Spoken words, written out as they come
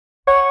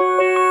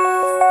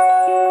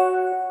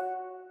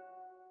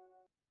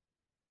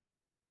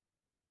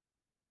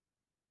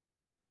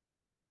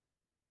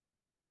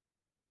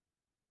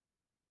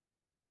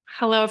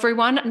Hello,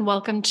 everyone, and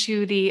welcome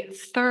to the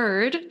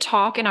third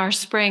talk in our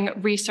spring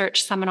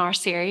research seminar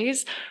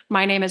series.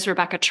 My name is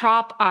Rebecca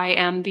Trop. I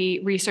am the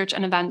research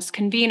and events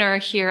convener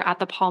here at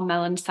the Paul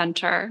Mellon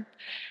Center.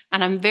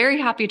 And I'm very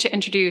happy to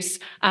introduce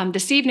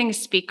this evening's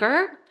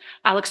speaker,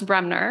 Alex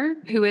Bremner,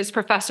 who is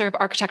professor of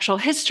architectural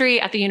history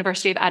at the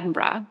University of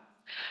Edinburgh.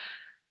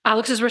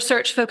 Alex's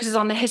research focuses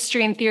on the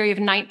history and theory of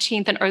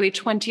 19th and early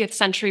 20th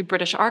century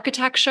British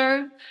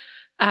architecture,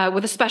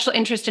 with a special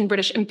interest in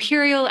British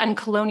imperial and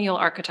colonial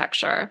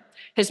architecture.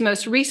 His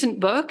most recent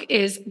book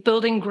is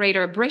Building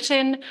Greater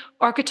Britain,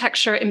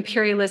 Architecture,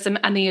 Imperialism,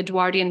 and the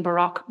Edwardian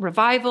Baroque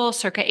Revival,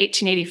 circa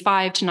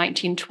 1885 to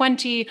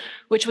 1920,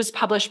 which was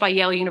published by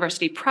Yale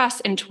University Press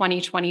in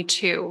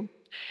 2022.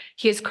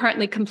 He is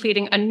currently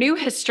completing a new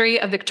history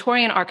of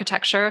Victorian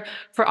architecture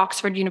for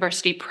Oxford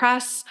University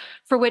Press,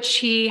 for which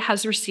he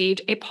has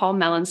received a Paul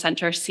Mellon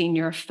Center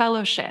Senior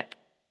Fellowship.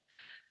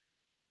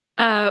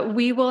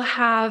 We will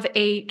have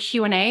a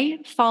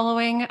Q&A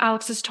following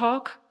Alex's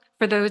talk.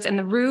 For those in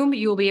the room,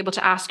 you will be able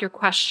to ask your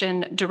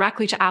question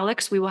directly to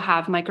Alex. We will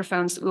have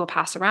microphones that we will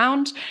pass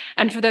around.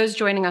 And for those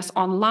joining us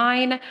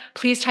online,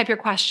 please type your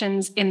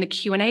questions in the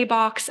Q&A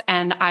box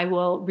and I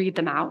will read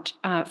them out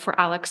for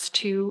Alex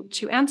to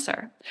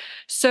answer.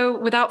 So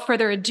without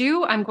further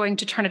ado, I'm going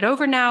to turn it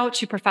over now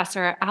to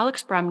Professor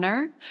Alex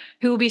Bremner,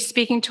 who will be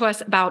speaking to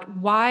us about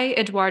why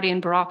Edwardian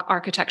Baroque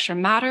architecture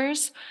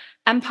matters,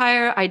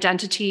 empire,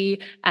 identity,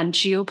 and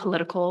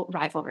geopolitical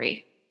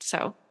rivalry.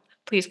 So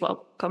please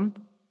welcome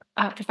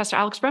Professor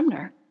Alex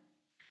Bremner.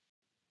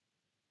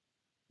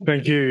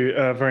 Thank you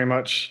very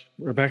much,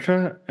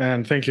 Rebecca,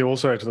 and thank you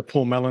also to the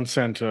Paul Mellon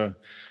Center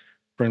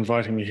for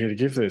inviting me here to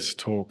give this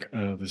talk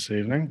this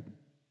evening.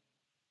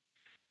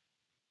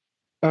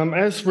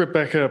 As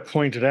Rebecca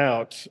pointed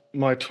out,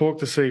 my talk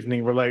this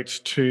evening relates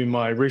to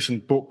my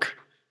recent book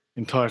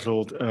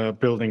entitled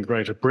Building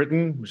Greater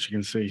Britain, which you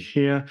can see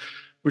here,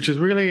 which is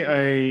really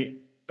a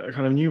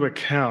kind of new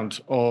account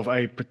of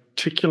a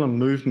particular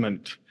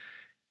movement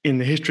in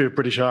the history of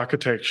British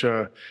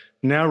architecture,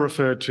 now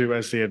referred to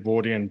as the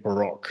Edwardian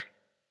Baroque.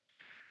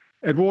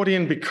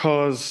 Edwardian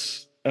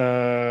because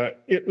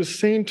it was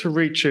seen to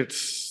reach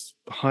its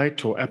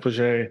height or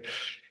apogee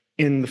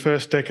in the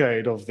first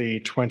decade of the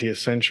 20th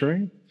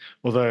century,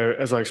 although,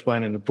 as I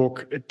explain in the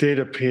book, it did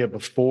appear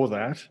before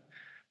that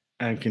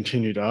and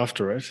continued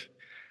after it.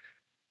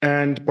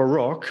 And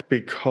Baroque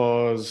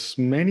because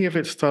many of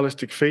its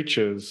stylistic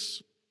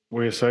features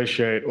we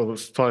associate, or the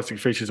stylistic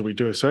features that we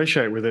do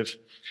associate with it,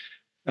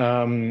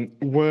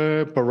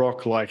 were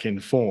Baroque-like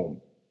in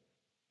form,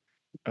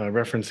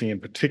 referencing in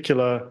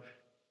particular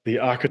the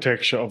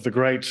architecture of the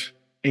great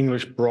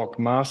English Baroque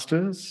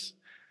masters,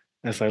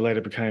 as they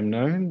later became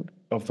known,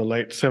 of the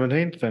late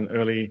 17th and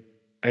early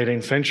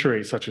 18th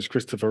century, such as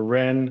Christopher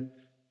Wren,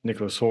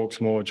 Nicholas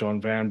Hawksmoor, John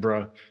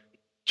Vanbrugh,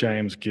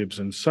 James Gibbs,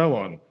 and so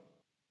on.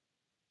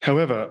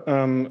 However,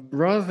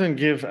 rather than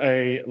give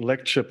a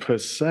lecture per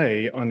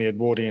se on the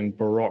Edwardian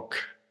Baroque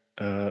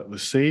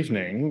this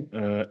evening,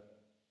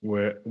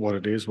 what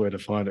it is, where to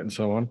find it, and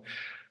so on,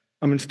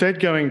 I'm instead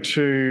going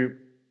to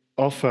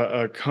offer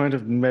a kind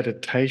of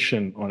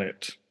meditation on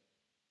it,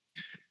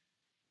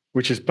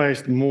 which is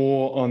based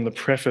more on the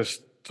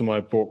preface to my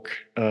book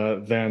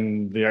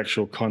than the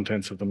actual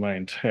contents of the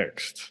main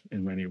text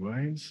in many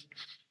ways.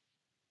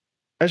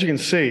 As you can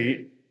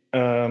see,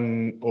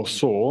 or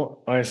saw,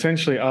 I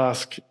essentially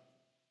ask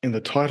in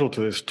the title to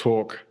this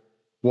talk,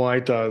 why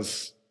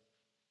does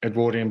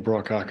Edwardian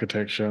Baroque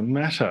architecture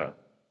matter?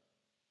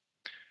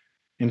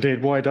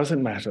 Indeed, why does it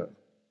matter?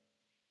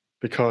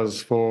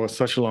 Because for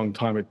such a long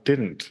time it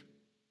didn't.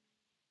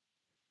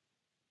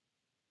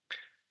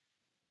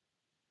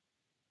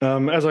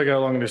 As I go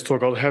along in this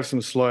talk, I'll have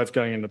some slides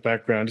going in the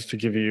background just to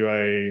give you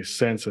a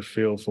sense of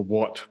feel for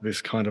what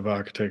this kind of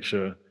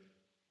architecture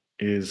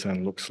is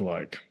and looks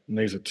like. And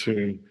these are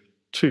two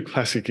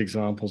classic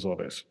examples of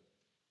it.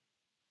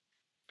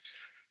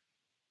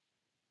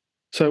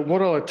 So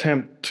what I'll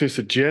attempt to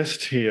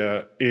suggest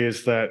here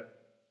is that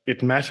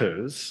it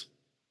matters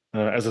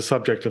as a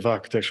subject of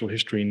architectural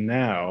history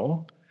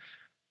now,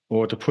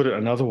 or to put it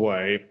another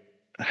way,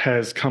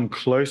 has come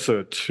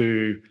closer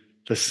to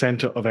the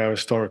centre of our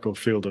historical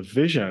field of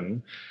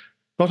vision,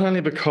 not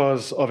only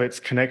because of its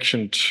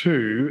connection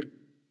to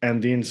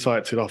and the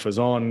insights it offers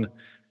on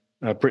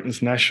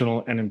Britain's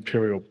national and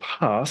imperial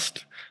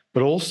past,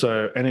 but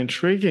also, and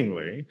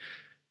intriguingly,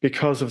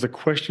 because of the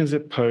questions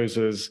it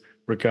poses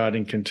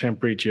regarding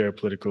contemporary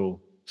geopolitical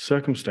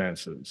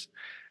circumstances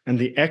and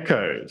the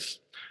echoes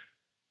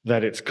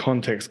that its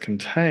context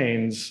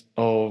contains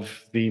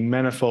of the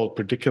manifold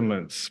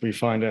predicaments we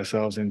find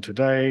ourselves in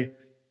today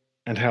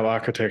and how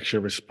architecture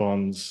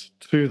responds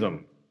to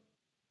them.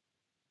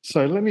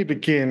 So let me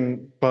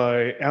begin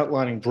by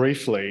outlining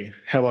briefly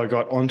how I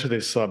got onto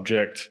this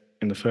subject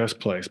in the first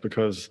place,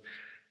 because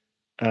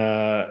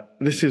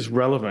this is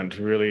relevant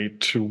really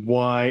to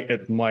why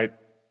it might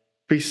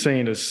be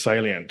seen as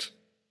salient.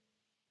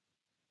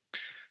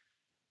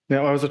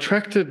 Now, I was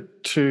attracted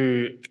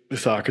to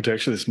this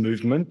architecture, this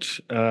movement,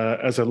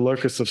 as a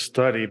locus of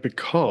study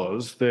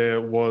because there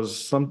was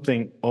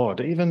something odd,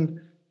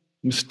 even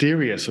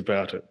mysterious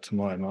about it, to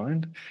my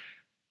mind.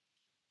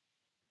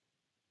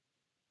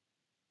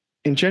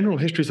 In general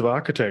histories of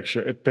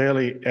architecture, it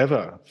barely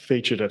ever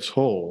featured at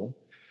all.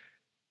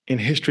 In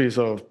histories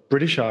of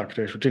British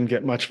architecture, it didn't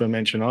get much of a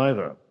mention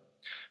either.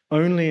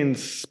 Only in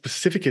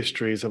specific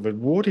histories of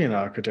Edwardian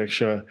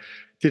architecture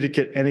did it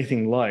get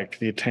anything like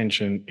the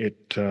attention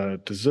it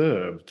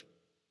deserved.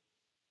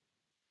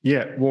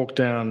 Yet, walk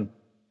down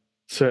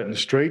certain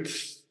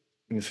streets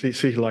in a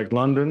city like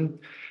London,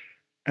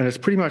 and it's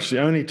pretty much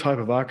the only type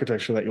of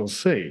architecture that you'll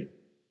see.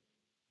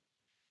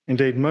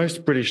 Indeed,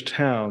 most British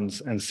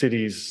towns and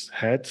cities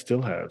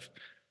still have,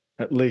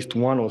 at least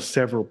one or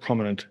several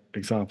prominent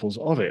examples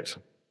of it.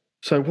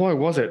 So why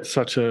was it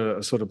such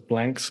a sort of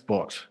blank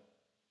spot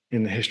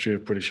in the history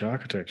of British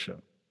architecture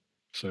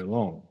so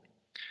long?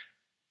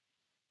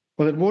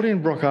 Well,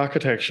 Edwardian Baroque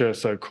architecture,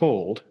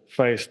 so-called,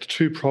 faced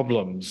two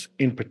problems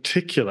in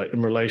particular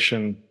in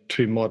relation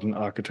to modern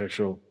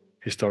architectural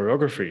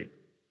historiography.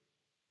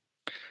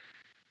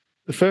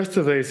 The first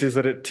of these is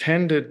that it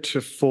tended to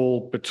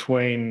fall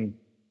between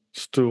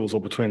stools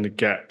or between the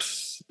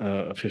gaps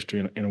of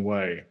history in a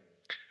way.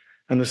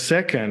 And the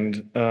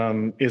second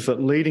is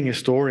that leading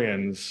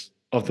historians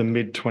of the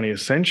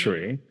mid-20th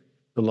century,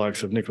 the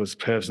likes of Nicholas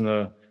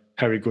Pevsner,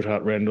 Harry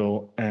Goodhart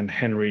Rendell, and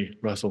Henry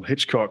Russell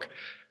Hitchcock,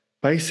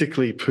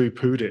 basically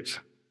poo-pooed it,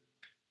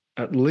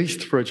 at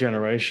least for a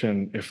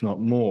generation, if not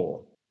more.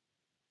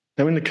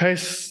 Now, in the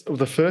case of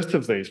the first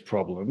of these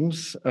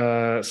problems,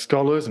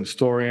 scholars and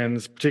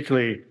historians,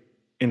 particularly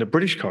in the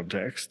British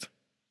context,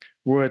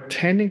 were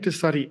tending to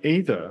study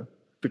either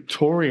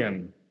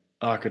Victorian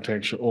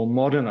architecture or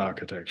modern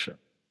architecture,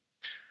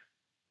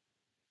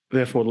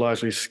 therefore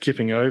largely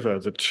skipping over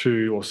the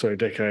 2 or so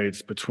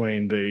decades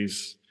between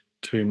these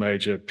two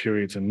major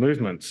periods and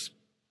movements.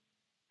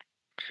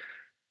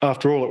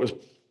 After all, it was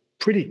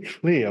pretty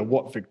clear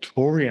what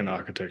Victorian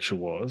architecture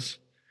was,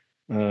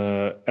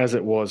 as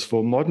it was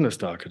for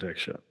modernist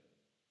architecture.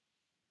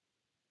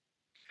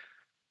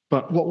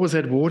 But what was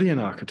Edwardian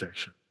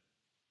architecture?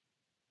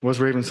 Was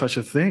there even such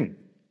a thing?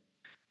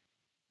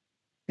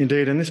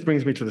 Indeed, and this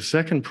brings me to the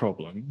second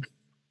problem,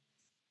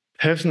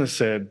 Pevsner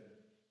said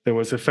there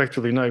was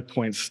effectively no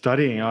point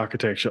studying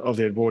architecture of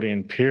the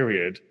Edwardian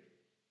period,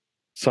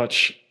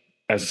 such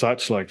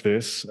like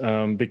this,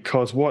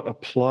 because what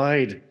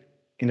applied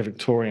in the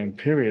Victorian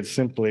period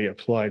simply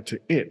applied to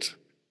it.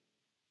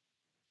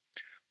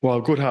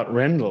 While Goodhart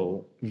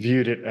Rendell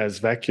viewed it as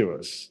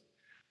vacuous,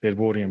 the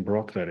Edwardian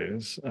Baroque that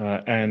is,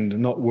 and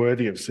not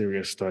worthy of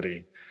serious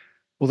study.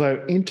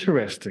 Although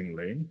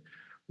interestingly,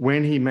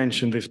 when he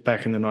mentioned this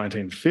back in the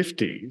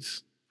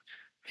 1950s,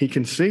 he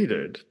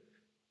conceded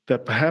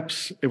that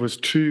perhaps it was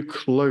too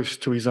close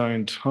to his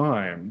own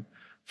time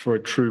for a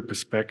true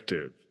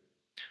perspective,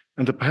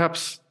 and that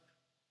perhaps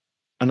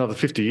another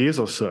 50 years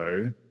or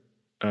so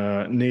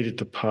needed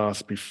to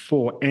pass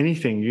before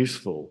anything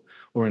useful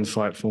or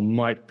insightful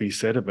might be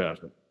said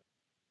about it.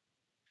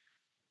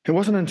 It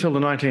wasn't until the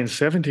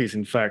 1970s,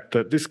 in fact,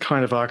 that this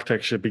kind of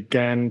architecture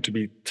began to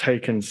be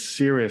taken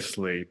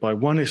seriously by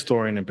one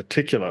historian in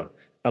particular,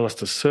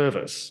 Alistair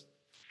Service.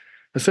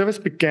 The Service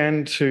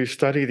began to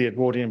study the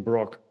Edwardian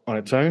Baroque on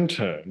its own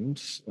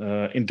terms,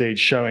 indeed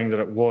showing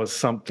that it was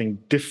something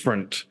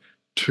different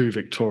to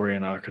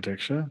Victorian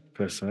architecture,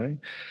 per se,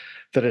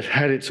 that it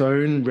had its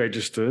own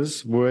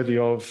registers worthy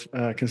of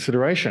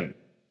consideration.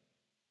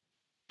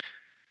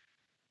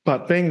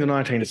 But being the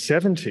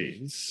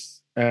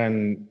 1970s,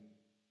 and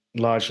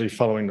largely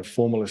following the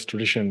formalist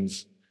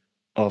traditions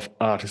of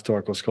art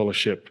historical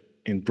scholarship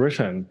in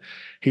Britain,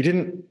 he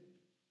didn't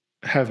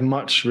have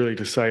much really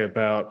to say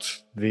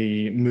about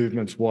the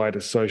movement's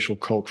wider social,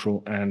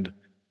 cultural, and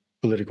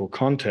political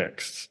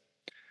contexts.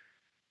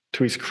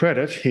 To his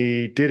credit,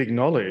 he did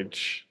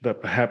acknowledge that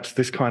perhaps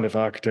this kind of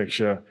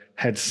architecture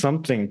had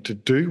something to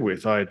do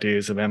with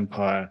ideas of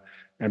empire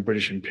and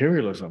British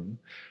imperialism,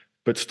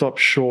 but stopped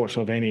short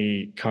of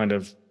any kind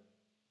of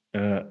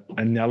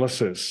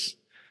analysis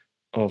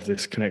of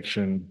this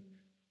connection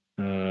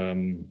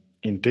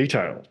in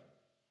detail.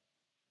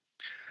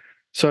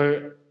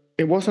 So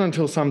it wasn't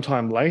until some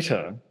time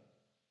later,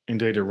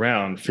 indeed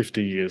around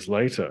 50 years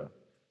later,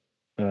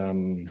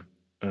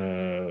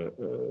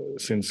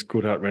 since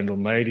Goodhart Rendell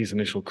made his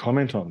initial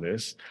comment on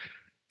this,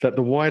 that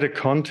the wider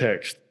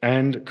context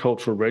and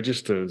cultural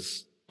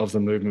registers of the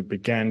movement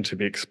began to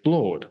be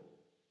explored.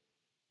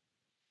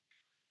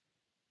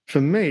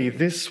 For me,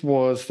 this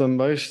was the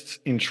most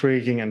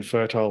intriguing and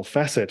fertile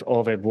facet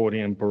of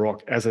Edwardian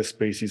Baroque as a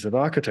species of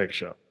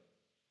architecture,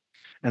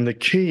 and the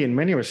key in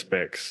many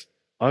respects,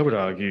 I would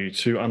argue,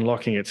 to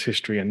unlocking its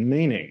history and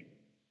meaning.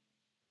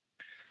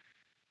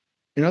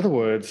 In other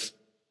words,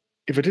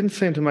 if it didn't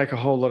seem to make a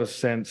whole lot of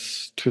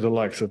sense to the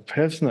likes of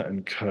Pevsner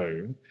and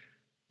co.,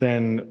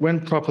 then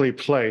when properly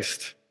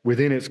placed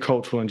within its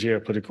cultural and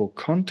geopolitical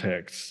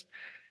contexts,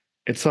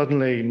 it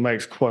suddenly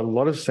makes quite a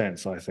lot of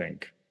sense, I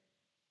think.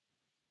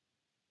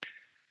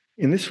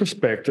 In this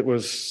respect, it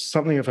was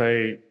something of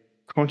a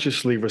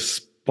consciously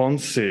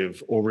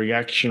responsive or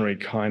reactionary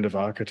kind of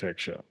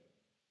architecture,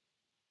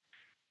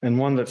 and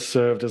one that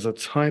served as a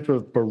type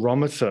of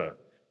barometer,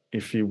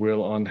 if you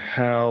will, on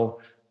how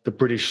the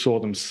British saw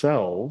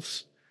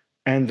themselves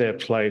and their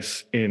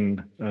place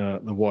in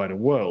the wider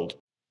world.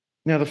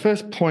 Now, the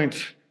first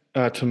point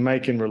to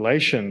make in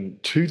relation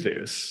to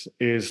this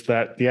is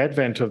that the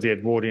advent of the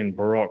Edwardian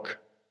Baroque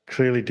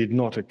clearly did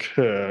not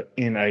occur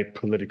in a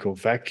political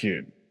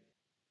vacuum.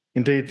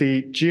 Indeed,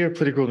 the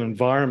geopolitical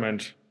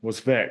environment was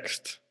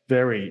vexed,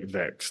 very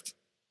vexed.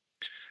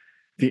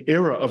 The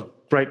era of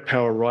great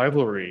power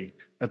rivalry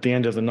at the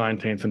end of the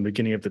 19th and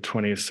beginning of the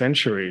 20th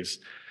centuries,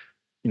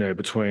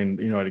 between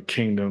the United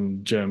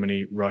Kingdom,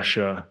 Germany,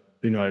 Russia,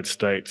 the United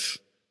States,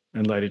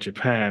 and later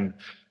Japan,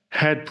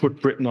 had put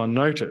Britain on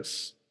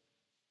notice,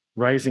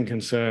 raising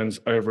concerns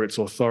over its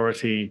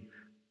authority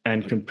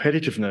and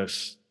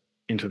competitiveness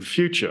into the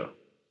future.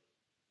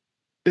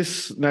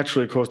 This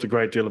naturally caused a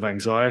great deal of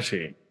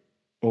anxiety,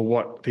 or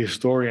what the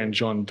historian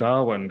John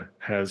Darwin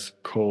has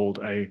called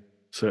a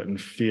certain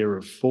fear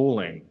of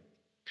falling,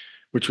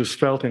 which was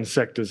felt in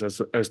sectors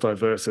as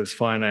diverse as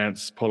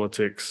finance,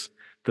 politics,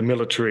 the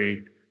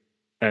military,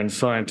 and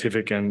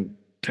scientific and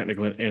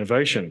technical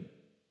innovation.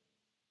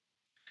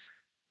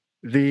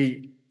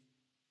 This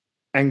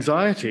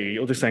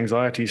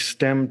anxiety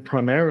stemmed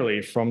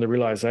primarily from the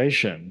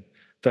realization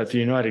that the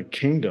United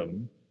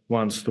Kingdom,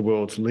 once the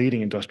world's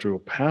leading industrial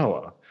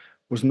power,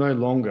 was no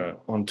longer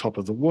on top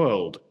of the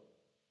world.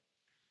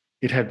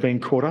 It had been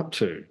caught up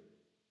to,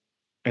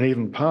 and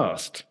even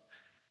passed,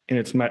 in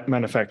its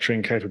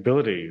manufacturing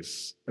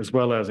capabilities, as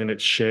well as in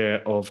its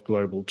share of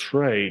global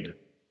trade.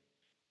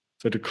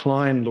 So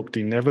decline looked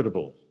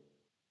inevitable.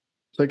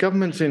 So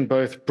governments in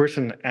both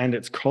Britain and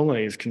its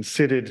colonies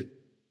considered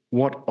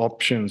what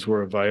options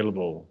were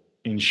available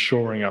in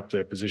shoring up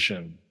their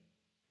position.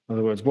 In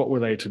other words, what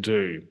were they to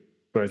do,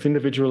 both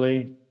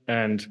individually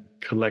and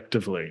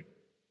collectively?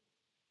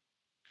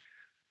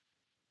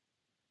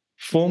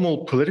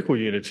 Formal political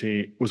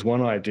unity was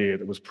one idea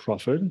that was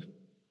proffered,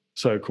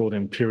 so-called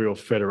imperial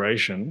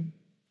federation,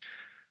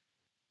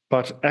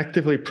 but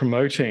actively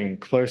promoting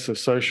closer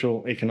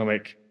social,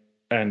 economic,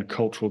 and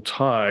cultural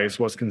ties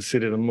was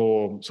considered a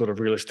more sort of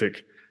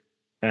realistic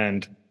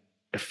and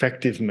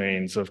effective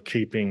means of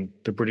keeping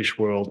the British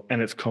world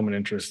and its common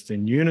interests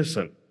in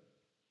unison.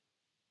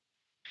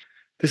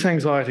 This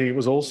anxiety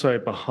was also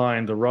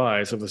behind the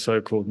rise of the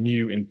so-called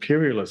new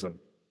imperialism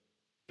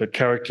that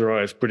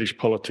characterised British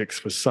politics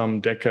for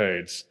some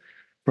decades,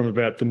 from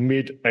about the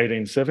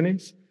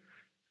mid-1870s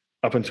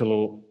up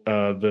until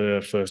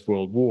the First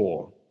World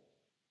War.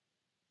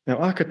 Now,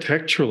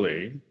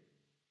 architecturally,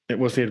 it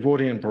was the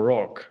Edwardian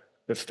Baroque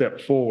that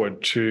stepped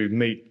forward to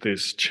meet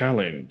this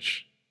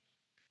challenge.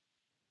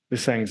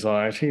 This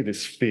anxiety,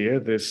 this fear,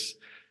 these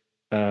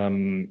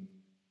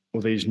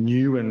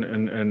new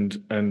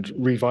and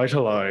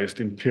revitalised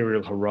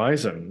imperial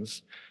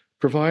horizons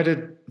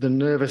provided the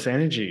nervous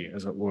energy,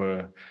 as it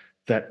were,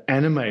 that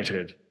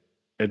animated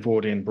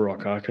Edwardian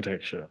Baroque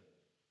architecture,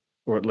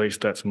 or at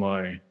least that's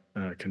my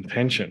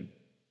contention.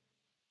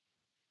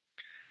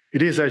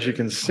 It is, as you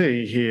can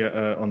see here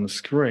on the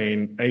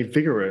screen, a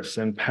vigorous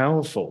and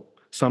powerful,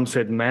 some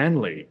said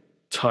manly,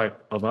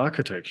 type of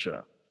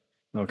architecture.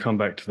 I'll come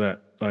back to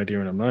that idea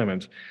in a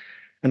moment.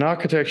 An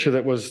architecture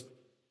that was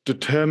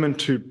determined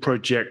to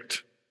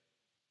project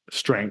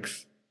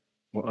strength,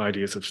 or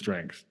ideas of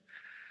strength.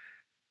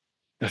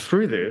 Now,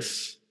 through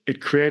this, it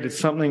created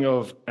something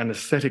of an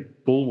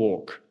aesthetic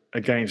bulwark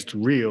against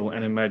real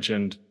and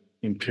imagined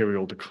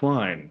imperial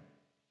decline.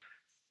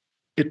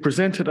 It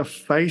presented a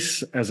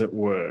face, as it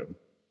were,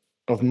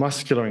 of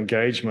muscular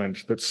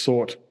engagement that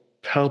sought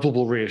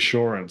palpable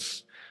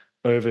reassurance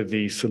over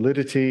the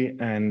solidity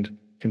and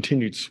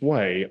continued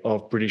sway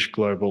of British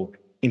global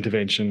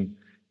intervention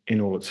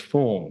in all its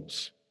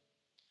forms.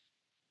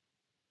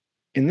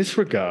 In this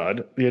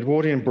regard, the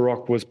Edwardian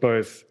Baroque was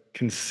both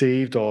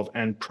conceived of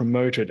and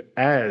promoted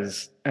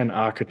as an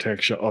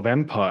architecture of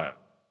empire.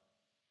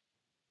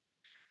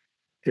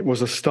 It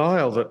was a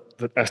style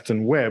that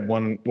Aston Webb,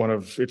 one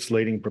of its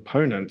leading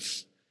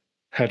proponents,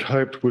 had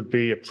hoped would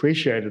be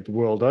appreciated the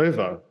world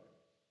over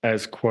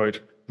as,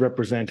 quote,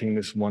 representing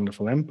this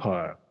wonderful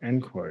empire,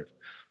 end quote.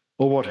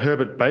 Or what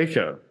Herbert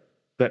Baker,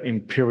 that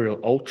imperial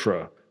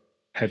ultra,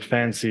 had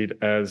fancied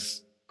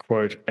as,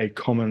 quote, a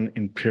common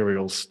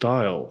imperial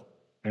style,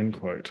 end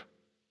quote.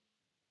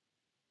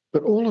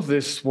 But all of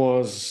this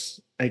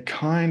was a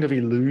kind of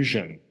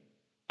illusion,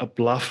 a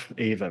bluff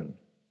even.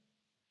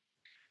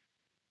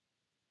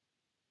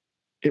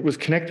 It was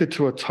connected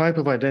to a type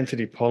of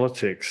identity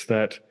politics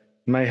that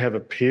may have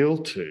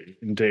appealed to,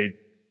 indeed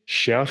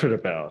shouted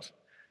about,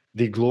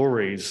 the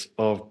glories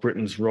of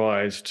Britain's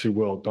rise to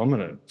world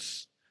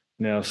dominance,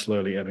 now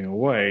slowly ebbing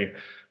away,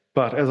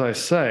 but as I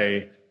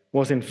say,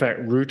 was in fact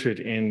rooted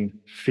in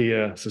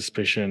fear,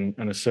 suspicion,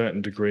 and a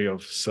certain degree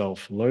of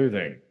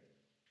self-loathing.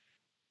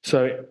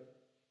 So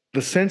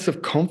the sense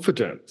of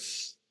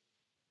confidence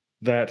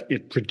that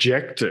it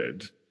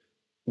projected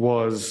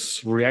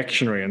was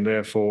reactionary and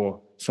therefore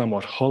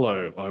somewhat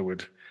hollow, I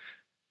would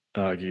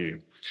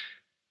argue.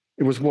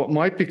 It was what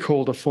might be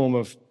called a form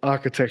of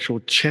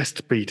architectural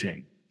chest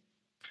beating,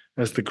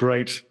 as the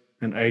great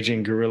and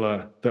ageing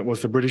gorilla that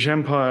was the British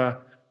Empire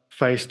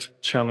faced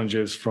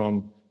challenges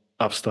from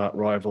upstart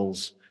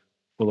rivals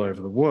all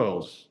over the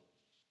world.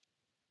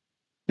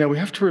 Now, we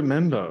have to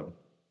remember,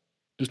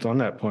 just on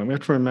that point, we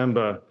have to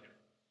remember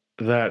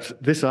that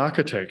this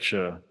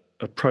architecture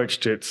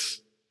approached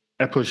its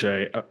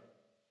apogee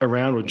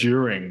around or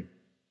during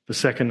the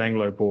Second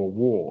Anglo-Boer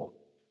War,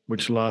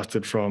 which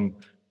lasted from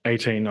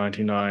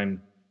 1899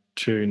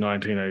 to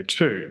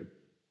 1902.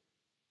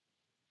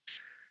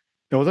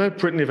 Now, although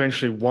Britain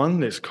eventually won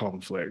this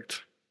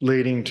conflict,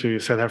 leading to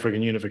South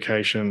African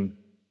unification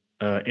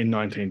in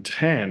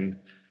 1910,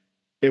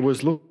 it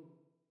was looked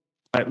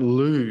at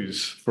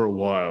lose for a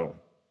while,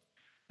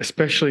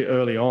 especially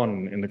early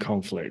on in the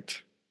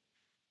conflict.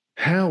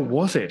 How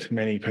was it,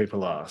 many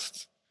people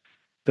asked,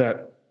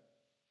 that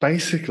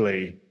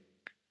basically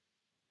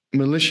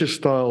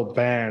militia-style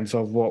bands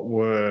of what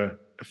were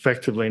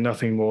effectively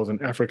nothing more than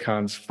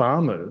Afrikaans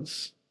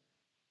farmers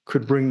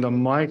could bring the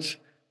might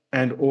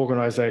and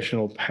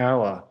organisational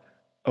power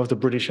of the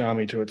British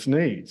Army to its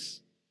knees?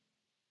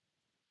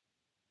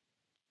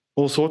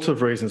 All sorts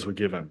of reasons were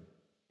given,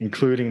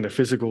 including the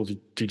physical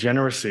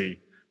degeneracy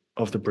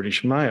of the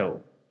British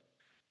male,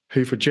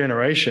 who for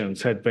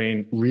generations had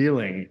been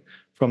reeling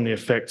from the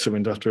effects of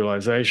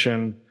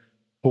industrialisation,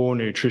 poor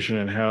nutrition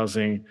and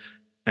housing,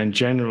 and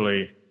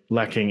generally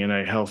lacking in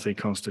a healthy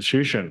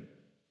constitution.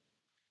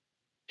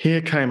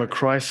 Here came a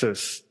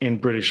crisis in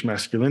British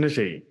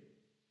masculinity,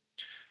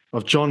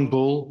 of John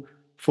Bull,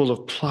 full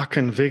of pluck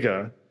and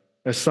vigour,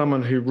 as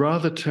someone who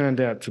rather turned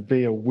out to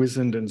be a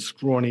wizened and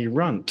scrawny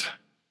runt.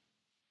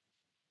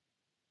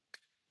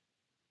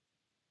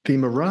 The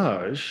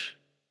mirage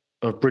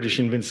of British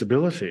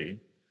invincibility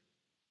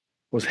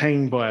was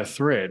hanging by a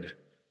thread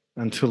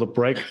until the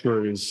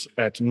breakthroughs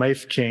at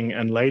Mafeking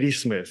and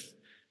Ladysmith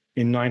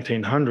in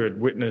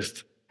 1900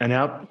 witnessed an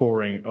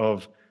outpouring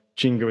of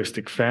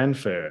jingoistic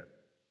fanfare,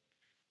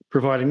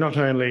 providing not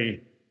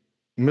only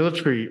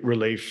military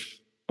relief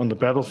on the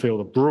battlefield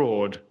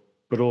abroad,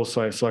 but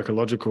also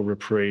psychological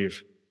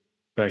reprieve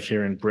back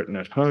here in Britain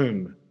at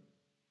home.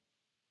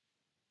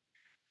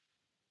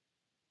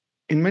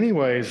 In many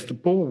ways, the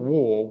Boer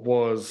War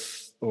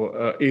was,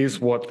 or is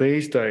what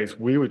these days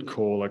we would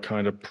call a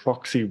kind of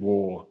proxy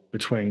war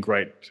between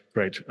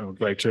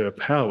greater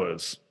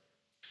powers.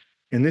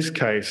 In this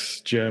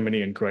case,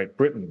 Germany and Great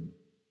Britain.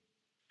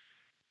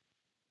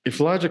 If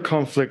larger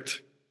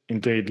conflict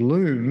indeed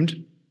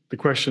loomed, the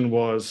question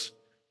was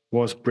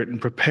Britain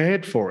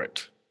prepared for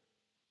it?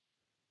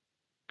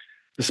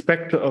 The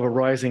spectre of a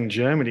rising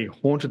Germany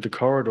haunted the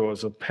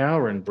corridors of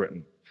power in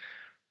Britain,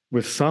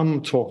 with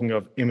some talking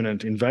of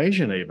imminent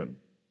invasion even.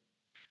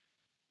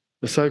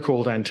 The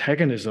so-called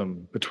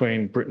antagonism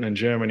between Britain and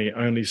Germany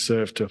only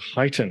served to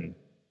heighten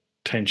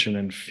tension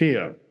and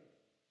fear.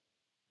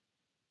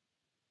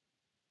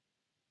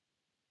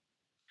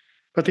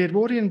 But the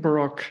Edwardian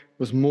Baroque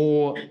was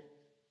more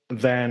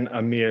than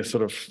a mere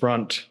sort of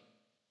front,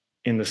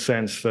 in the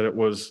sense that it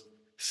was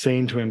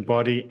seen to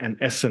embody an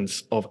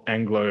essence of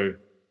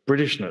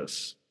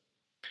Anglo-Britishness.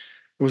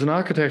 It was an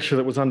architecture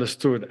that was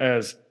understood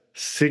as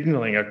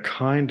signalling a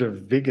kind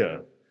of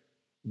vigour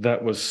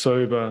that was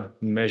sober,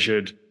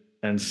 measured,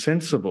 and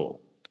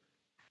sensible,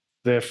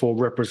 therefore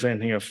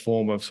representing a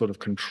form of sort of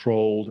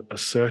controlled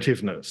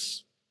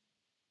assertiveness.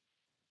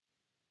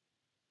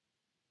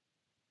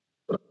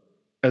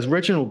 As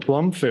Reginald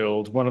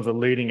Blomfield, one of the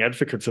leading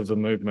advocates of the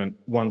movement,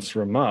 once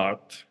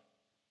remarked,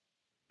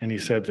 and he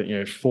said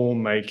that,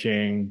 form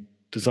making,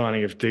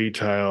 designing of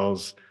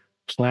details,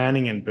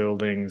 planning in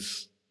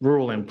buildings were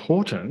all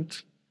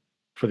important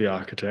for the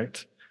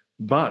architect,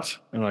 but,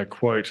 and I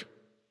quote,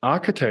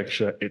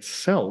 architecture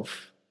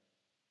itself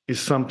is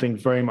something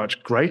very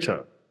much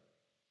greater,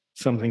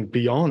 something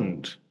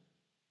beyond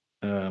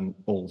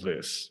all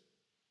this.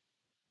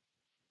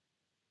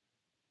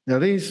 Now,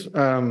 these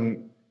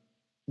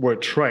were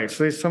traits.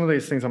 Some of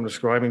these things I'm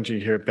describing to you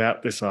here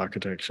about this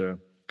architecture,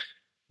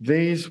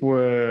 these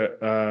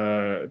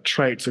were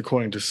traits,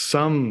 according to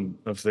some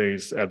of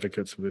these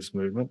advocates of this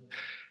movement,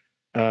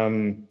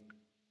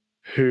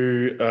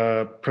 who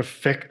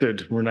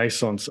perfected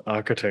Renaissance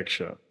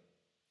architecture,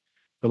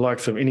 the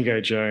likes of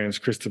Inigo Jones,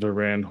 Christopher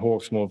Wren,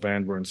 Hawksmoor,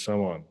 Vanbrugh, and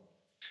so on.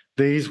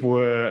 These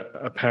were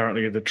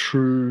apparently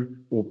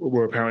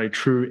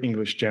true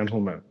English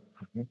gentlemen,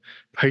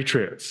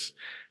 patriots,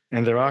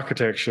 and their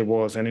architecture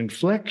was an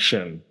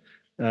inflection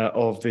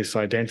of this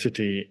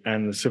identity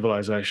and the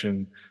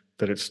civilization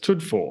that it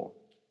stood for.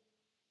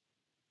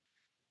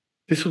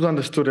 This was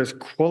understood as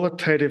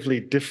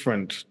qualitatively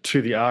different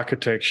to the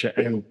architecture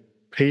and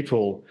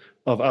people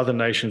of other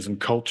nations and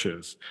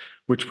cultures,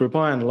 which were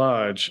by and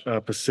large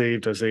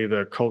perceived as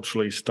either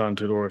culturally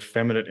stunted or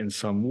effeminate in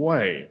some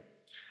way.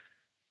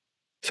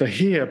 So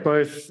here,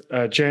 both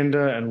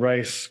gender and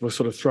race were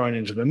sort of thrown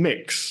into the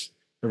mix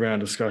around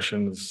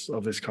discussions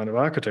of this kind of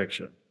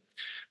architecture.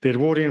 The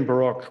Edwardian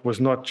Baroque was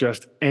not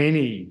just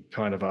any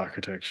kind of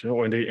architecture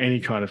or indeed any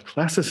kind of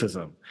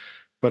classicism,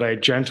 but a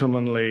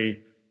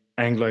gentlemanly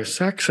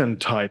Anglo-Saxon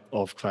type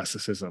of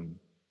classicism.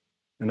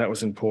 And that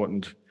was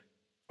important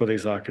for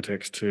these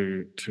architects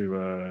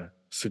to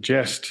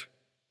suggest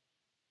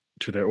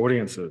to their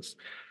audiences.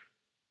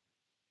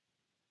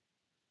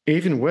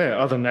 Even where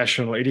other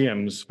national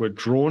idioms were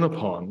drawn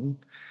upon,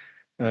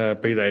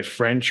 be they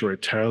French or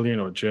Italian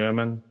or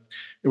German,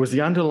 it was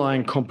the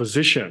underlying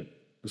composition,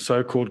 the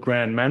so-called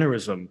grand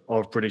mannerism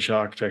of British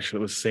architecture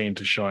that was seen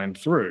to shine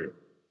through.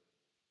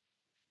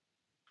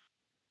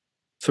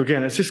 So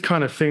again, it's this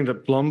kind of thing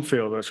that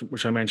Blomfield,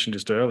 which I mentioned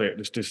just earlier,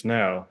 just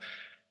now,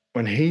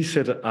 when he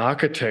said that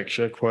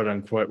architecture, quote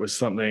unquote, was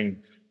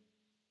something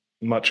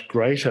much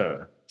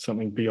greater,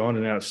 something beyond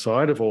and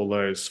outside of all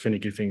those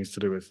finicky things to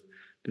do with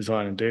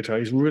design and detail,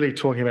 he's really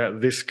talking about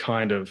these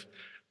kind of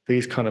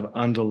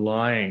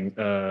underlying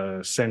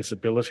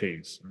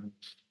sensibilities.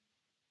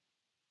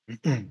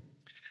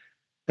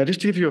 Now,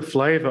 just to give you a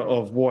flavour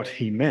of what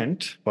he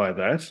meant by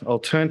that, I'll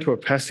turn to a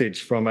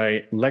passage from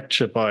a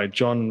lecture by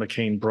John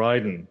McKean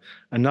Bryden,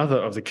 another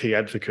of the key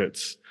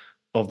advocates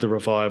of the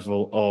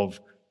revival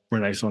of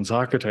Renaissance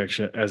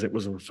architecture as it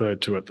was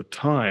referred to at the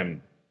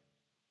time.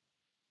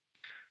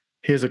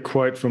 Here's a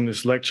quote from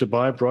this lecture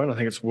by Bryden. I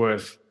think it's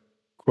worth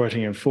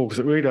quoting in full because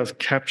it really does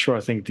capture, I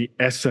think, the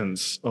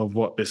essence of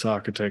what this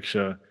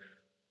architecture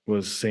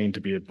was seen to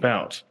be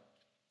about.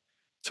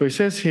 So he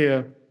says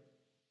here,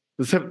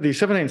 the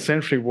 17th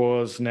century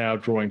was now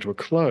drawing to a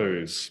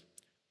close.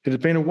 It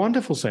had been a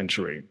wonderful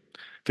century.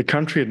 The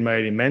country had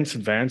made immense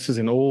advances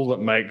in all that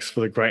makes for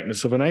the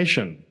greatness of a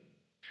nation.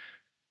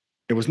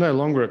 It was no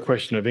longer a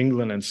question of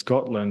England and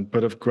Scotland,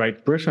 but of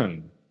Great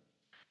Britain.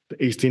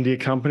 The East India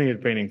Company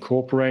had been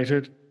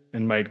incorporated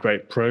and made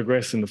great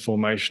progress in the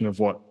formation of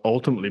what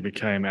ultimately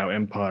became our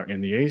empire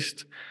in the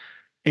East.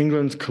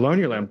 England's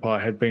colonial empire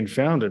had been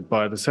founded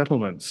by the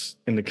settlements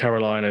in the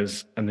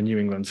Carolinas and the New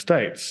England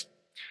states.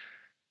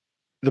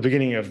 The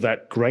beginning of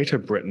that Greater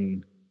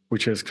Britain,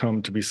 which has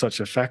come to be such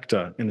a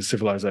factor in the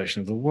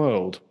civilization of the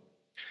world.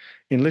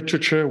 In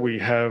literature, we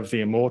have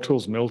the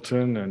immortals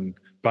Milton and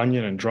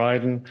Bunyan and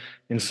Dryden.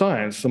 In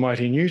science, the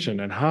mighty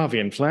Newton and Harvey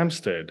and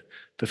Flamsteed,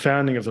 the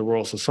founding of the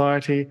Royal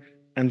Society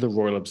and the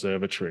Royal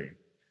Observatory.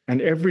 And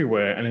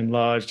everywhere an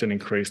enlarged and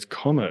increased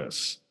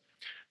commerce.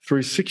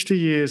 Through 60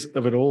 years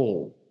of it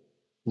all,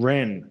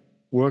 Wren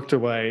worked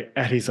away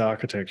at his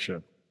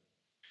architecture.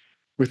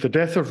 With the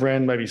death of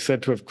Wren may be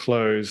said to have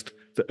closed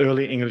the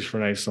early English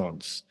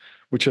Renaissance,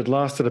 which had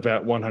lasted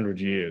about 100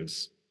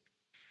 years.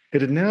 It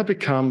had now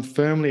become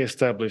firmly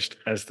established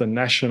as the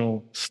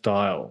national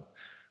style,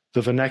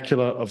 the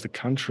vernacular of the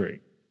country.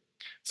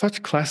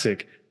 Such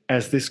classic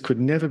as this could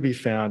never be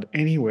found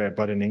anywhere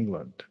but in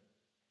England.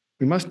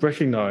 We must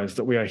recognise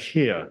that we are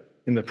here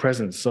in the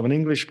presence of an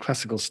English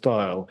classical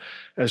style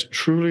as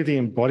truly the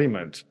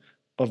embodiment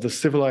of the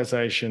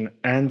civilization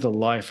and the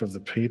life of the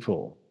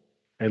people,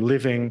 a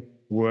living,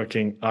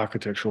 working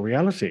architectural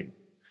reality,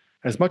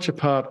 as much a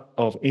part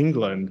of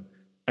England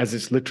as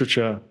its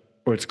literature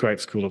or its great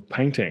school of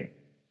painting,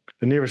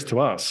 the nearest to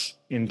us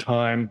in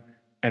time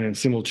and in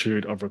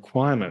similitude of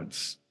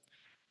requirements,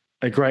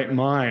 a great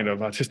mind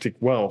of artistic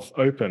wealth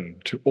open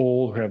to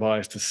all who have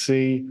eyes to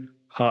see,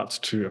 hearts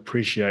to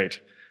appreciate,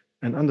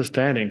 and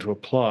understanding to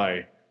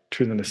apply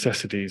to the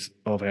necessities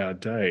of our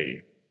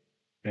day,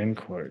 end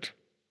quote.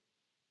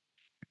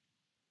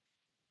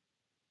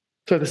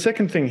 So the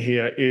second thing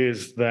here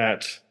is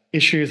that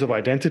issues of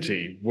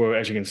identity were,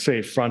 as you can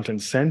see, front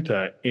and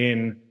centre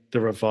in the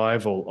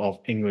revival of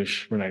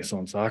English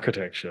Renaissance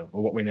architecture,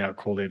 or what we now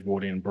call the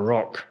Edwardian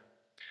Baroque,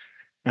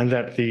 and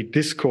that the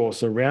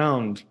discourse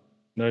around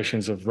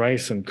notions of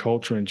race and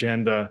culture and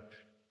gender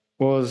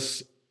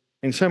was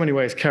in so many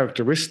ways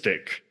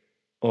characteristic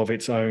of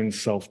its own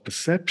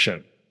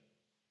self-perception.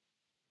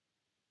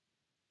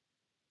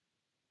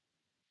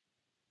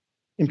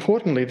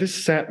 Importantly,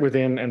 this sat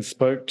within and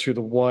spoke to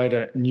the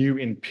wider new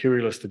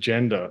imperialist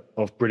agenda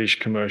of British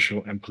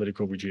commercial and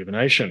political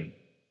rejuvenation.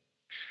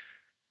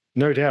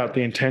 No doubt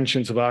the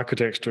intentions of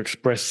architects to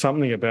express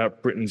something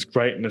about Britain's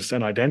greatness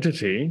and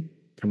identity,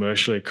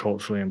 commercially,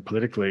 culturally, and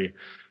politically,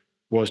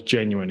 was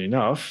genuine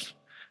enough,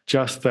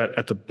 just that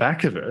at the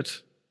back of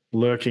it,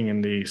 lurking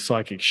in the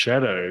psychic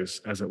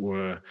shadows, as it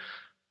were,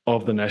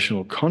 of the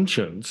national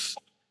conscience,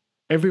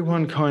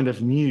 everyone kind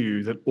of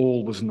knew that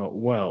all was not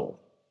well.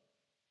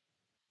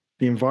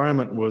 The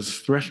environment was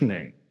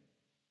threatening,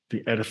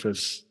 the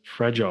edifice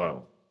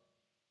fragile.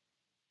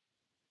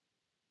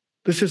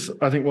 This is,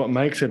 I think, what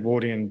makes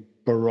Edwardian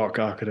Baroque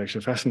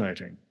architecture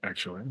fascinating,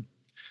 actually.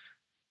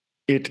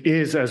 It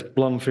is, as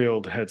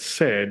Blomfield had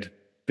said,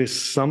 this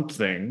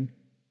something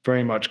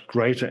very much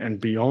greater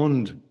and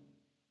beyond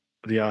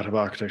the art of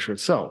architecture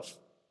itself.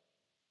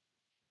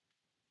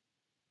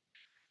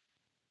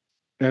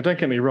 Now, don't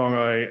get me wrong,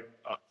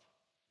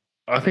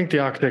 I think the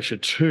architecture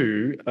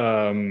too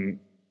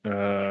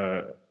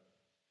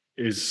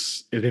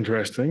is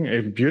interesting,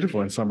 even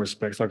beautiful in some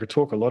respects. I could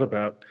talk a lot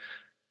about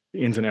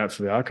the ins and outs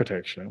of the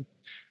architecture.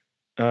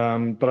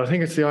 But I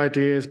think it's the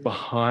ideas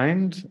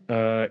behind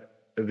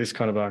this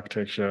kind of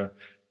architecture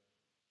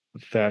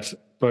that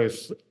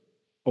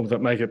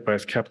make it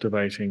both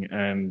captivating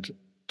and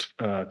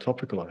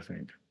topical, I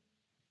think.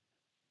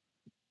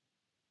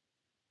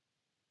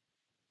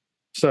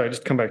 So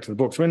just come back to the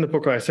book. So in the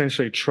book, I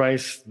essentially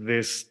trace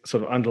this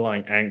sort of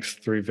underlying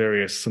angst through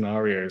various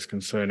scenarios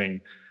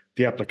concerning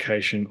the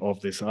application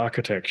of this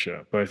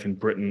architecture, both in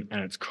Britain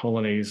and its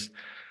colonies.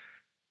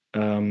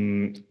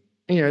 And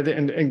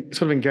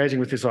sort of engaging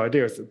with this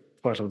idea, as the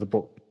title of the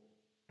book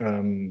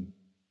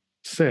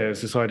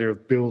says, this idea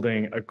of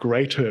building a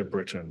greater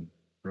Britain,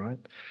 right?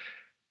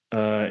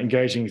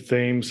 Engaging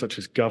themes such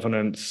as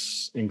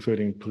governance,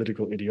 including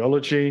political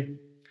ideology,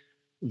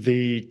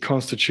 the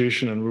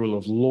constitution and rule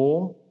of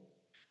law,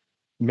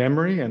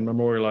 memory and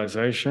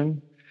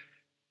memorialization,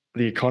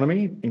 the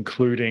economy,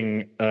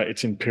 including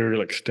its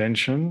imperial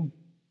extension,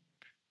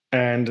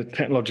 and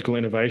technological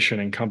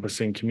innovation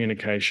encompassing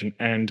communication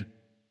and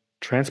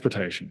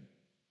transportation.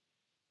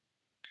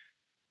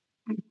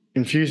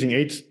 Infusing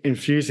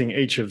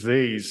each of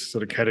these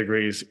sort of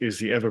categories is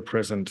the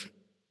ever-present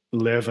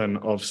leaven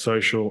of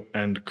social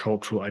and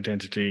cultural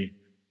identity,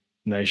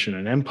 nation,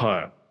 and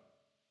empire.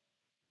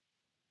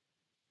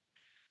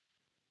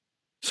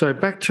 So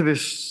back to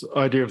this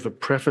idea of the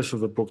preface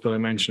of the book that I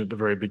mentioned at the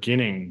very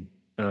beginning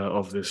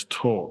of this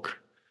talk,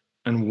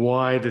 and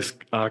why this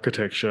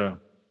architecture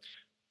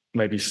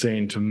may be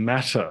seen to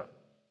matter.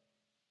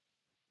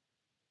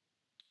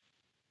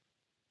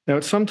 Now,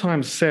 it's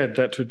sometimes said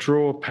that to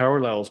draw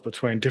parallels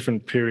between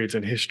different periods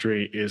in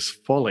history is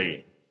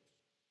folly.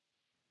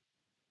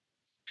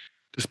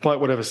 Despite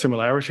whatever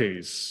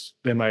similarities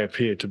there may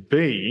appear to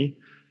be,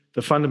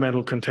 the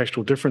fundamental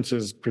contextual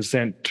differences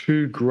present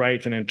too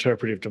great an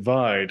interpretive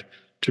divide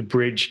to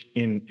bridge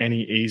in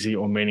any easy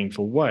or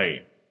meaningful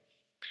way.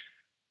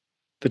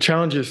 The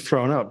challenges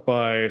thrown up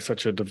by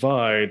such a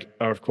divide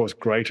are, of course,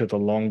 greater the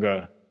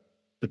longer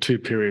the two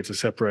periods are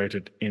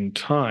separated in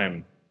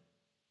time.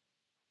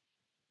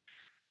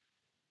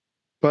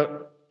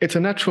 But it's a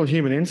natural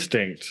human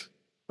instinct,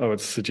 I would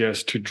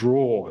suggest, to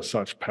draw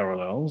such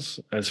parallels,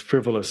 as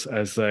frivolous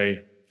as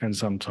they can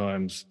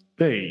sometimes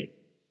be.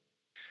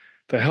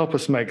 They help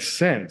us make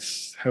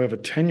sense, however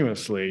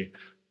tenuously,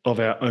 of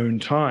our own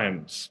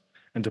times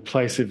and to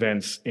place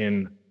events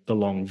in the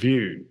long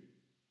view.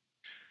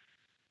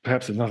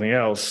 Perhaps if nothing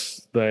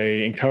else,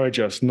 they encourage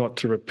us not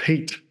to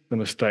repeat the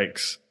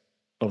mistakes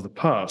of the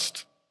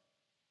past.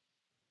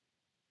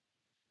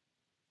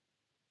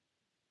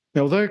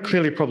 Now, although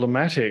clearly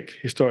problematic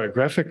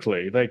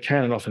historiographically, they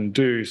can and often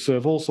do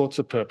serve all sorts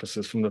of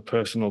purposes, from the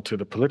personal to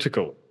the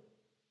political.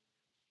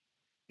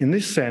 In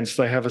this sense,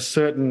 they have a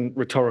certain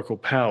rhetorical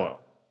power.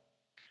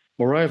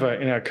 Moreover,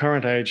 in our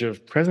current age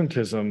of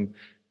presentism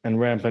and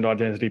rampant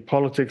identity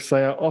politics,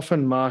 they are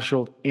often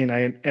marshalled in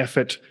an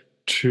effort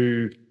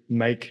to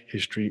make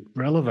history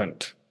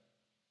relevant.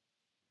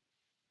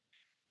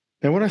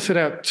 Now, when I set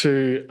out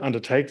to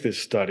undertake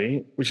this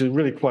study, which is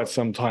really quite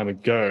some time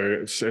ago,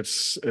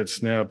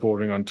 it's now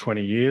bordering on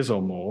 20 years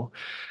or more,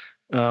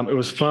 it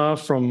was far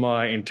from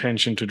my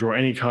intention to draw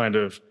any kind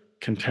of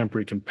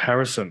contemporary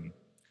comparison,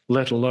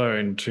 let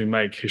alone to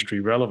make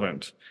history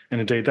relevant. And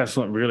indeed, that's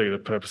not really the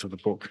purpose of the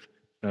book,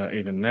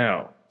 even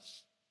now.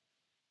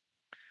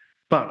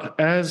 But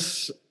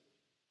as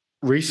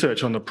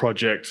research on the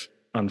project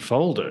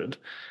unfolded,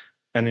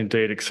 and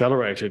indeed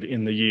accelerated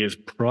in the years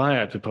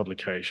prior to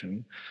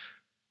publication,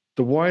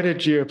 the wider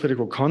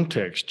geopolitical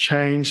context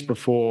changed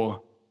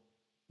before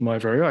my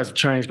very eyes,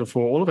 changed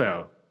before all of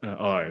our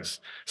eyes.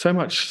 So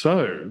much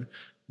so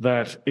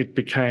that it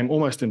became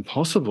almost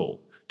impossible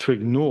to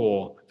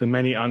ignore the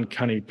many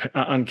uncanny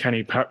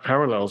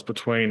parallels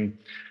between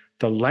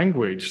the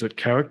language that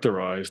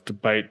characterised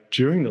debate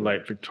during the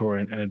late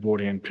Victorian and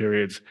Edwardian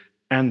periods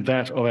and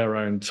that of our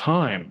own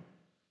time.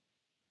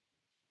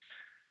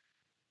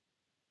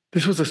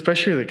 This was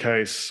especially the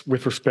case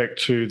with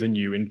respect to the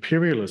new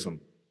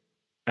imperialism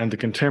and the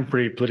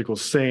contemporary political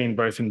scene,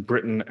 both in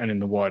Britain and in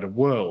the wider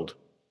world.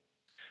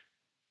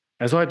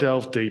 As I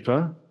delved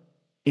deeper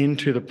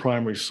into the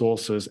primary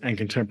sources and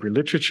contemporary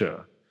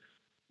literature,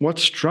 what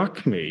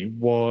struck me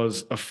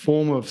was a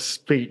form of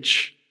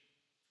speech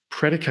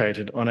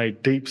predicated on a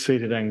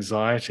deep-seated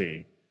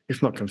anxiety,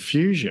 if not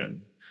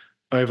confusion,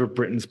 over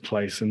Britain's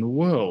place in the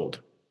world.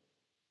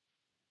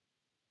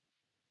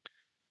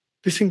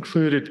 This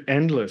included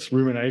endless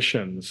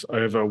ruminations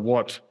over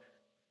what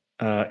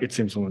its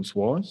influence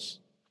was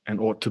and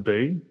ought to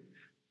be,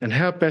 and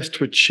how best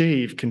to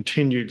achieve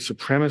continued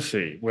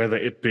supremacy, whether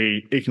it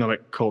be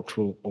economic,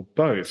 cultural, or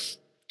both.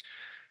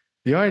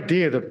 The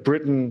idea that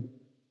Britain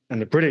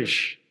and the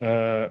British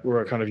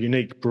were a kind of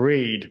unique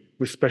breed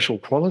with special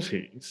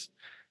qualities,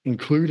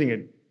 including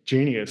a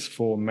genius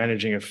for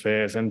managing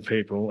affairs and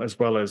people, as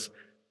well as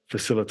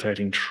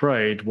facilitating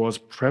trade, was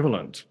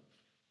prevalent.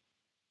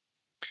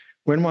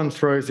 When one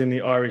throws in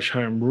the Irish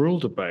Home Rule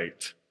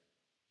debate,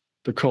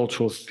 the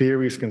cultural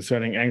theories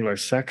concerning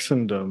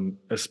Anglo-Saxondom,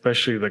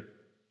 especially the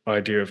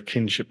idea of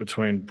kinship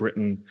between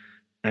Britain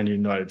and the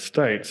United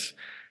States,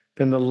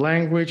 then the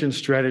language and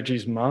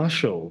strategies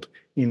marshalled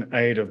in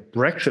aid of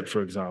Brexit,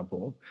 for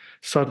example,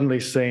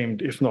 suddenly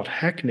seemed, if not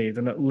hackneyed,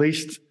 then at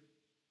least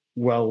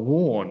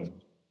well-worn.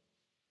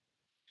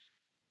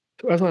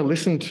 So as I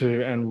listened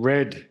to and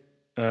read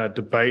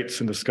debates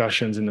and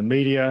discussions in the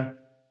media,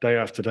 day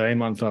after day,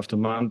 month after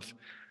month,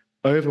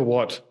 over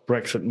what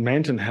Brexit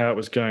meant and how it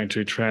was going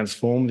to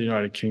transform the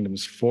United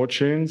Kingdom's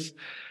fortunes,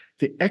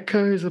 the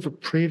echoes of a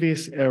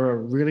previous era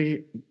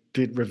really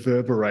did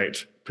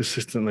reverberate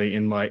persistently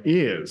in my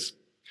ears.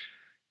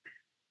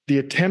 The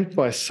attempt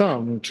by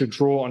some to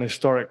draw on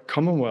historic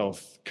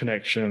Commonwealth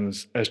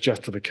connections as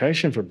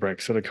justification for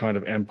Brexit, a kind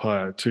of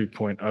Empire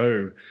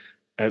 2.0,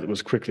 as it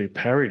was quickly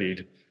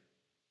parodied,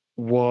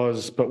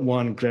 was but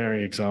one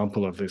glaring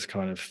example of this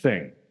kind of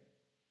thing.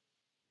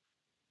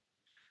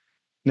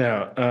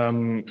 Now,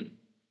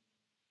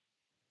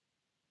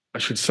 I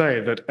should say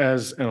that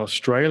as an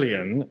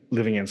Australian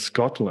living in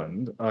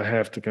Scotland, I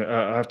have to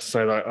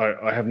say that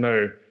I have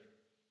no,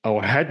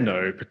 or had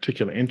no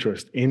particular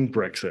interest in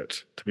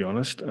Brexit, to be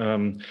honest.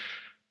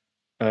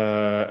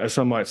 As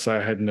some might say,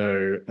 I had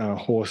no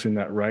horse in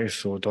that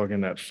race or dog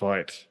in that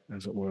fight,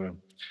 as it were.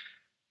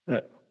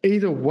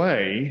 Either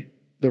way,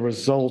 the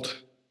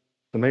result,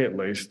 for me at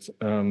least,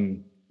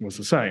 was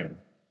the same.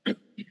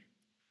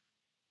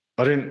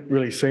 I didn't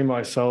really see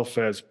myself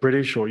as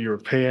British or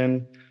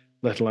European,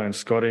 let alone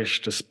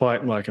Scottish,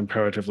 despite my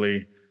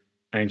comparatively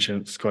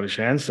ancient Scottish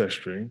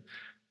ancestry.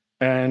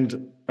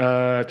 And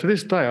to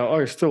this day,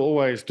 I still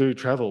always do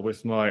travel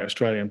with my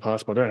Australian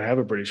passport. I don't have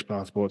a British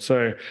passport.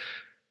 So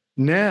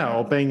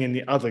now, being in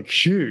the other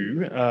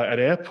queue at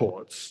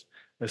airports,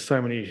 as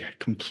so many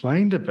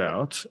complained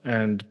about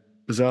and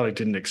bizarrely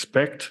didn't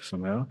expect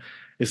somehow,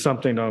 is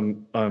something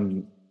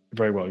I'm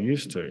very well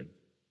used to.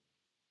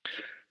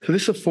 So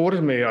this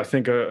afforded me, I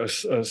think, a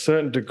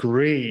certain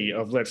degree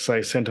of, let's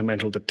say,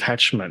 sentimental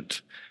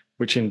detachment,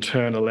 which in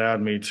turn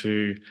allowed me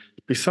to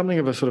be something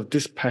of a sort of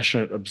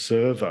dispassionate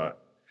observer.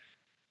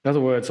 In other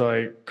words,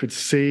 I could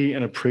see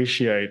and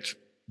appreciate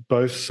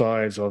both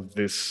sides of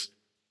this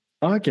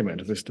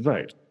argument, of this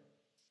debate.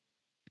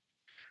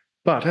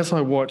 But as I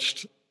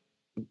watched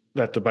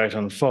that debate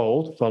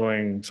unfold,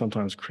 following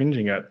sometimes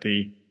cringing at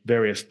the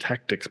various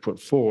tactics put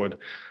forward,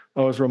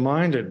 I was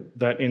reminded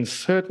that in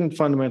certain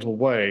fundamental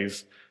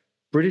ways,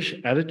 British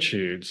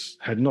attitudes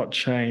had not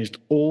changed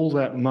all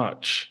that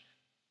much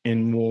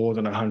in more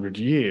than 100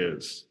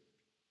 years.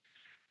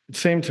 It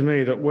seemed to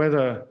me that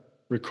whether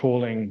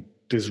recalling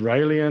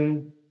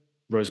Disraelian,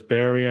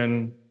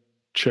 Roseberian,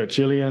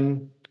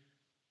 Churchillian,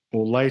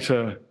 or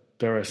later,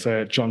 dare I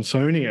say it,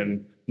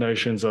 Johnsonian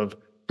notions of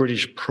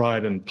British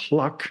pride and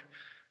pluck,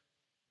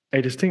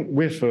 a distinct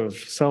whiff of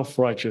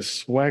self-righteous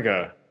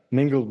swagger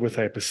mingled with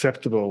a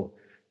perceptible,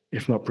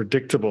 if not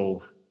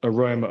predictable,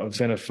 aroma of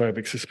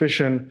xenophobic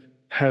suspicion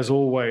has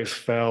always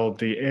fouled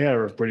the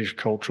air of British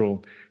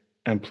cultural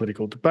and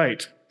political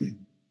debate.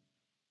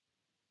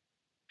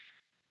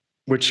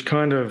 Which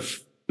kind of,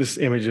 this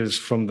image is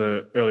from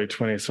the early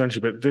 20th century,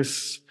 but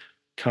this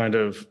kind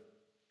of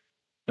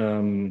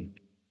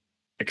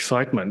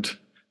excitement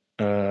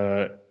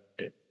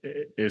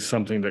is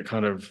something that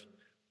kind of,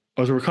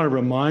 I was kind of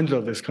reminded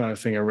of this kind of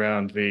thing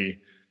around the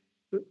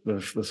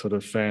sort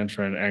of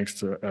fanfare and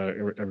angst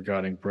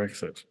regarding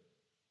Brexit.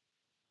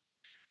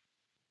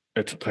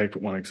 To take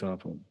one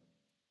example.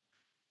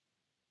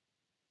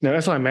 Now,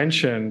 as I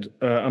mentioned,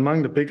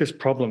 among the biggest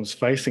problems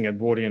facing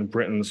Edwardian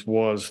Britons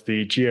was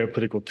the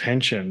geopolitical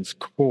tensions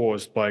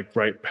caused by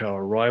great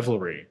power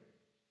rivalry.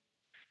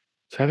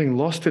 So having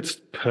lost its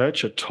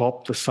perch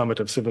atop the summit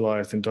of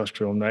civilized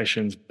industrial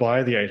nations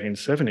by the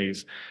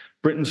 1870s,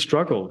 Britain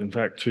struggled, in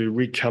fact, to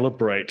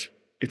recalibrate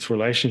its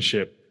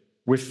relationship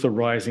with the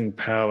rising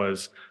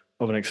powers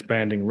of an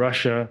expanding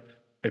Russia,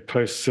 a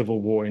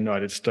post-Civil War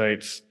United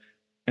States,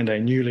 and a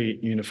newly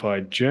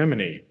unified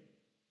Germany.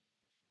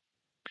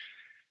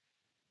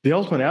 The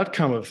ultimate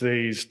outcome of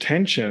these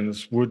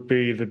tensions would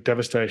be the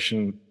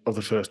devastation of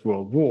the First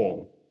World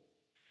War.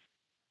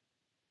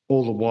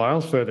 All the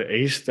while, further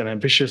east, an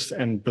ambitious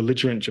and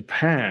belligerent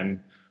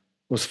Japan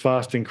was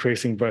fast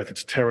increasing both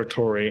its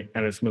territory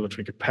and its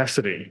military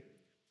capacity,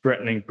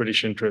 threatening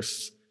British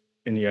interests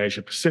in the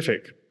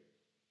Asia-Pacific.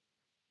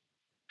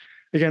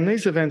 Again,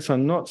 these events are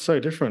not so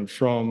different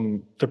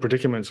from the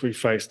predicaments we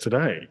face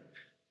today,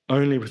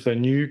 only with a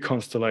new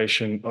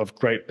constellation of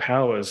great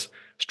powers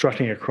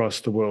strutting across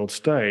the world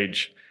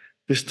stage,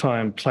 this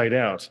time played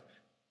out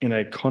in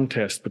a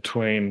contest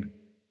between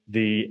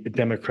the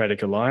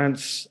democratic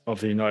alliance of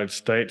the United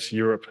States,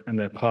 Europe and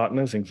their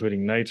partners,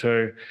 including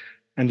NATO,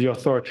 and the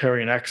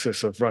authoritarian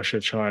axis of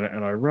Russia, China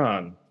and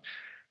Iran.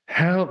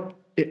 How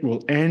it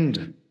will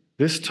end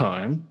this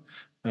time,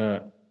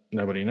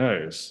 nobody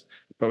knows.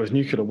 But with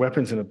nuclear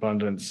weapons in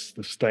abundance,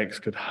 the stakes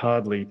could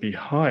hardly be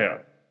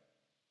higher.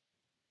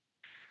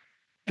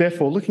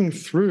 Therefore, looking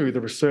through the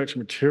research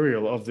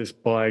material of this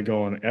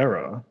bygone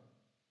era,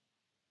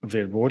 of the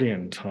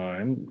Edwardian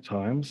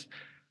times,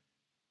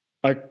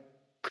 I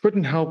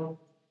couldn't help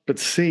but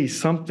see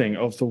something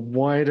of the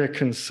wider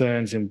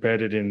concerns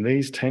embedded in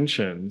these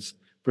tensions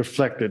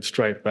reflected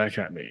straight back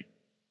at me.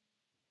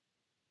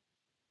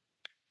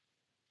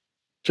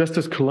 Just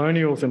as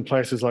colonials in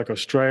places like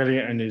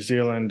Australia and New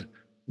Zealand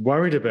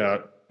worried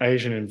about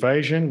Asian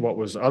invasion, what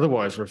was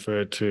otherwise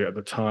referred to at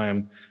the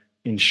time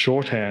in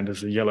shorthand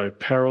as the Yellow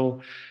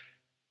Peril,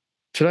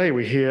 today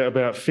we hear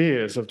about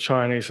fears of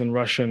Chinese and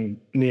Russian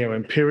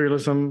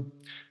neo-imperialism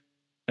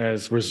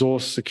as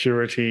resource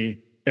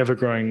security,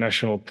 ever-growing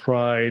national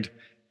pride,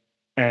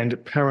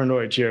 and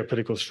paranoid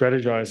geopolitical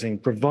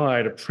strategizing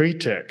provide a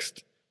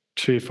pretext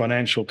to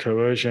financial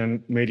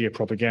coercion, media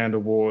propaganda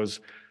wars,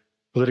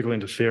 political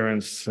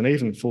interference, and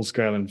even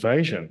full-scale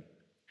invasion.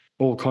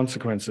 All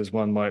consequences,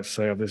 one might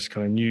say, of this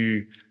kind of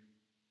new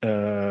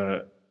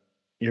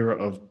era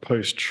of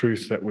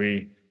post-truth that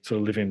we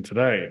sort of live in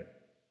today.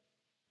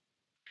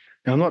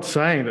 Now, I'm not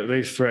saying that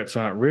these threats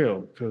aren't real,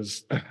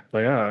 because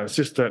they are. It's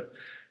just that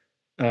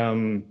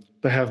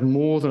they have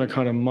more than a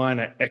kind of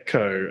minor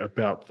echo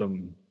about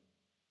them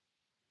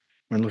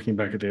when looking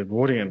back at the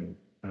Edwardian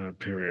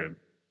period.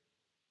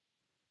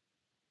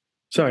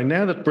 So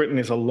now that Britain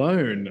is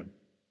alone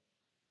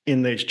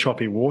in these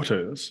choppy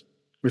waters,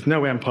 with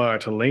no empire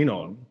to lean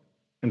on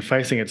and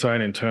facing its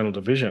own internal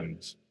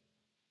divisions,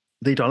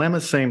 the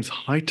dilemma seems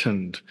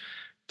heightened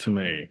to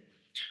me.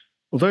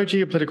 Although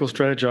geopolitical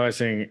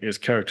strategizing is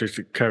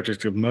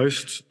characteristic of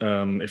most,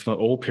 if not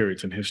all,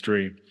 periods in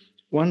history,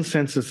 one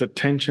senses that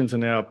tensions are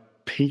now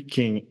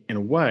peaking in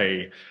a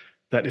way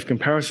that, if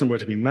comparison were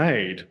to be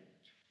made,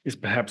 is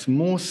perhaps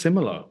more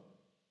similar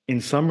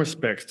in some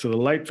respects to the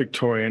late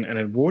Victorian and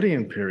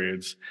Edwardian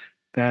periods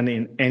than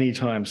in any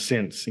time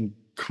since,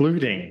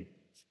 including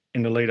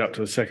in the lead up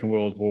to the Second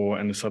World War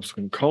and the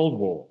subsequent Cold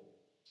War.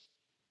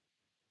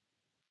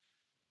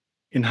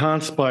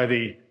 Enhanced by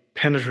the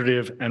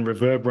penetrative and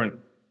reverberant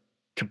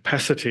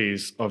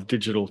capacities of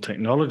digital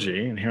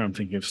technology, and here I'm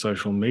thinking of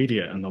social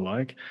media and the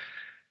like,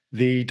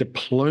 the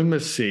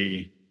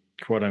diplomacy,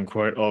 quote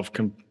unquote, of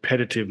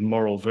competitive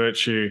moral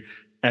virtue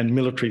and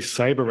military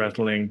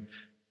saber-rattling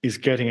is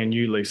getting a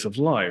new lease of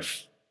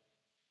life.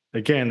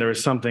 Again, there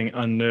is something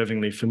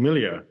unnervingly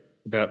familiar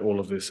about all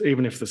of this,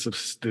 even if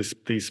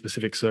these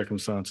specific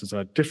circumstances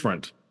are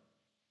different.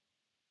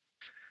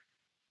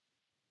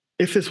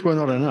 If this were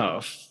not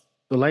enough,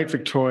 the late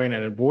Victorian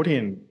and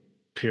Edwardian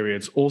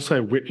periods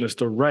also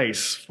witnessed a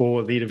race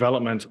for the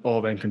development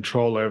of and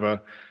control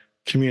over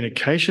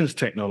communications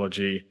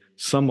technology,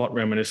 somewhat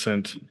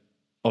reminiscent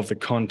of the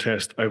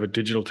contest over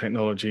digital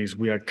technologies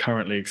we are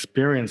currently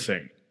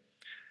experiencing.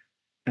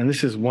 And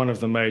this is one of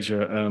the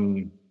major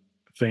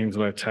themes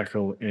that I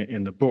tackle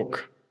in the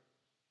book.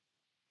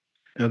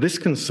 Now, this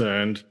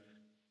concerned,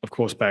 of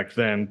course, back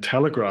then,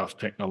 telegraph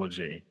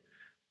technology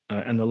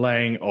and the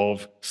laying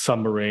of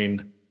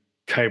submarine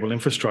cable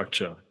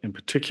infrastructure in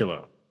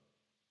particular.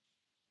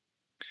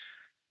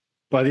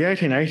 By the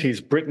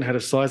 1880s, Britain had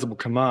a sizable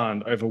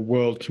command over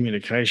world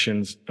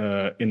communications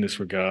in this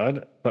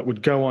regard, but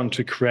would go on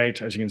to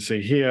create, as you can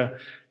see here,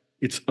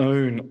 its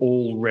own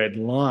all-red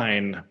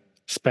line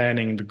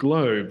spanning the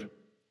globe,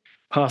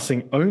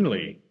 passing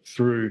only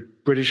through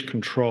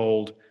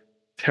British-controlled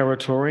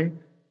territory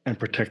and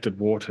protected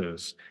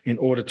waters in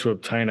order to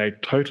obtain a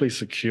totally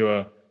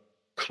secure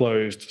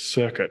closed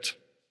circuit.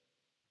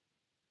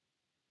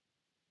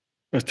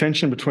 As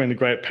tension between the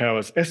great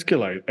powers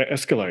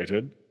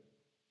escalated,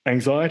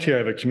 anxiety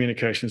over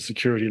communication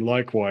security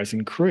likewise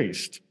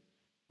increased,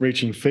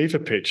 reaching fever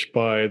pitch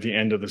by the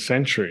end of the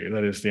century,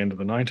 that is, the end of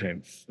the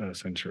 19th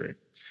century.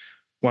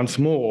 Once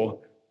more,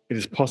 it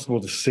is possible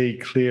to see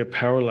clear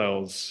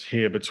parallels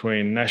here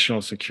between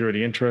national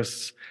security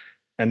interests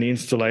and the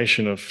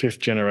installation of fifth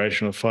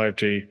generation of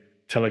 5G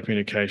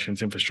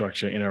telecommunications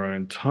infrastructure in our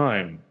own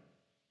time.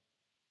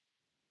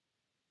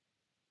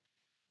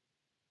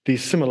 The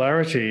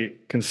similarity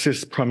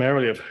consists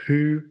primarily of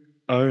who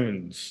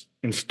owns,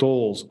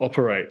 installs,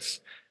 operates,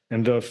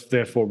 and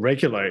therefore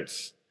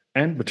regulates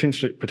and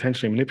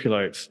potentially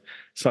manipulates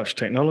such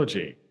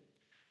technology.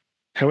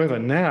 However,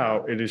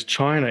 now it is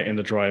China in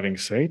the driving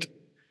seat,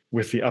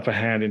 with the upper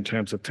hand in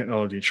terms of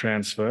technology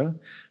transfer,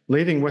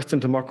 leaving Western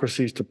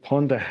democracies to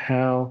ponder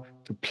how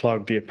to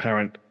plug the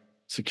apparent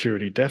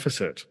security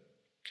deficit.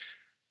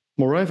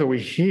 Moreover, we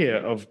hear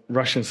of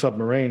Russian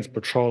submarines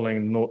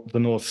patrolling the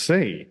North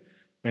Sea,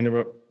 and there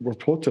were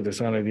reports of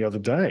this only the other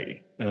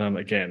day,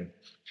 again,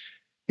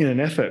 in an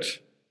effort,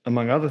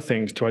 among other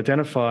things, to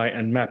identify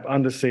and map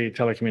undersea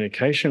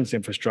telecommunications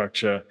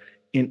infrastructure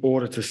in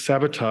order to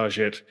sabotage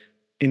it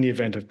in the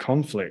event of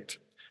conflict,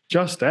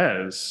 just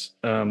as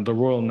the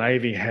Royal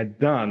Navy had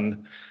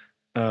done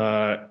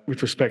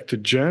with respect to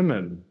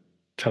German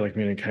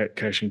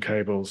telecommunication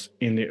cables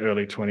in the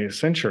early 20th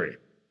century.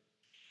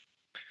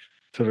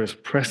 So there's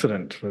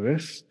precedent for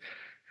this.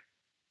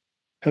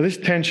 Now, this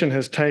tension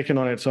has taken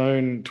on its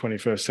own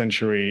 21st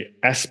century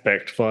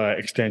aspect via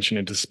extension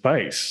into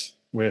space,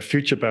 where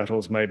future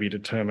battles may be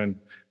determined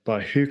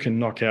by who can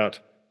knock out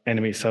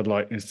enemy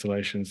satellite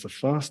installations the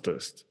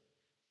fastest.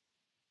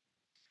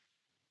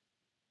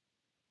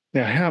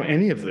 Now, how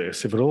any of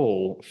this, if at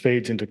all,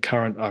 feeds into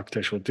current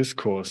architectural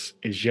discourse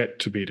is yet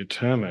to be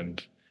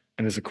determined,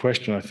 and is a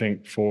question, I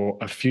think, for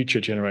a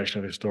future generation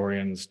of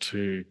historians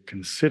to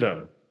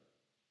consider.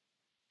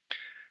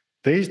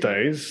 These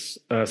days,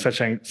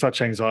 such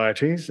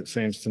anxieties, it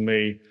seems to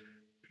me,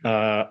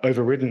 are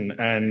overridden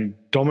and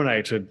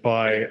dominated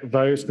by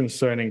those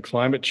concerning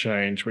climate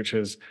change, which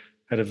has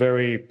had a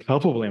very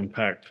palpable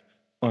impact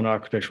on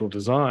architectural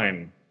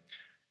design,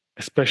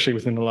 especially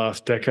within the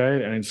last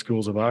decade and in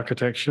schools of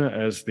architecture,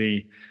 as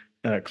the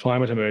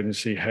climate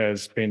emergency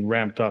has been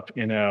ramped up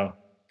in our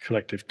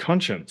collective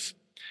conscience.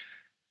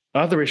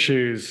 Other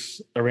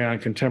issues around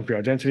contemporary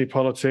identity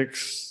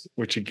politics,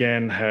 which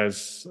again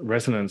has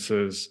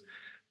resonances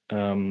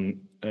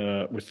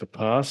with the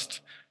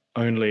past,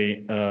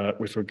 only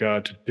with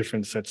regard to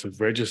different sets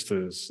of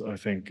registers, I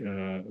think,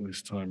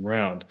 this time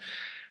round.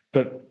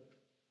 But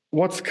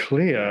what's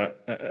clear,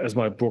 as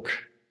my book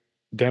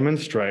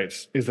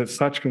demonstrates, is that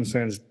such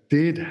concerns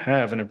did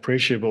have an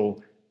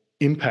appreciable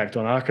impact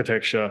on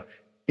architecture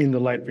in the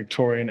late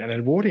Victorian and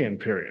Edwardian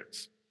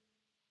periods.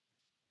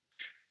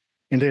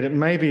 Indeed, it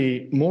may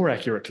be more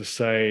accurate to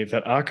say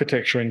that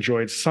architecture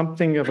enjoyed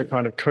something of a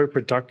kind of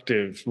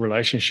co-productive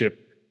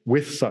relationship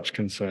with such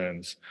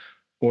concerns.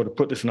 Or to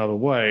put this another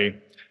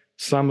way,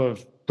 some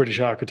of British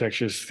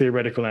architecture's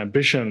theoretical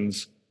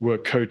ambitions were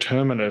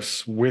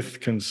coterminous with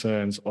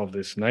concerns of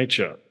this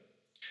nature.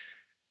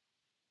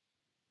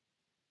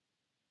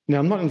 Now,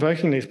 I'm not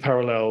invoking these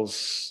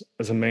parallels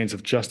as a means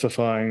of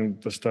justifying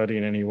the study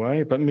in any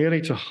way, but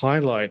merely to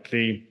highlight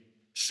the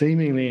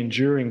seemingly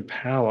enduring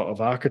power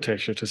of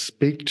architecture to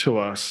speak to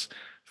us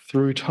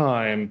through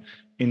time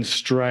in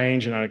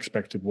strange and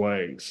unexpected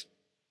ways.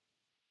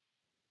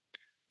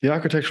 The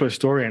architectural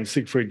historian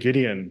Siegfried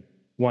Gideon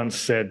once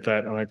said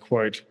that, and I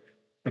quote,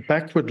 "A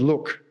backward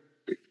look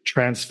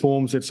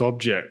transforms its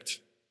object,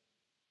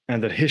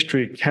 and that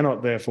history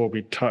cannot therefore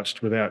be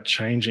touched without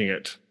changing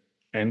it,"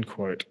 end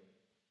quote.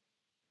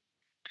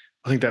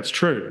 I think that's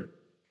true.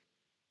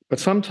 But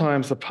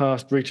sometimes the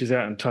past reaches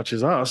out and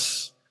touches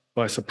us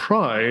by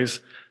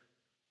surprise,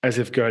 as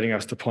if goading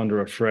us to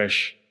ponder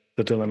afresh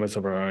the dilemmas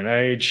of our own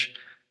age,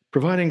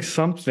 providing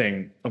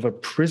something of a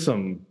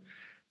prism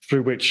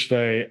through which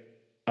they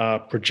are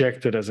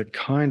projected as a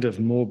kind of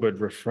morbid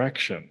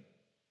refraction.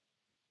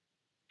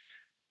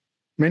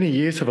 Many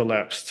years have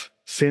elapsed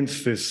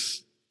since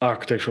this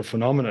architectural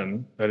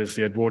phenomenon, that is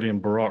the Edwardian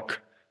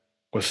Baroque,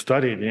 was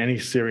studied in any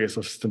serious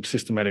or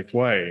systematic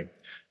way,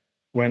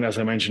 when, as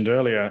I mentioned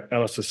earlier,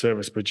 Alistair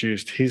Service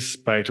produced his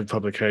spate of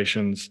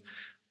publications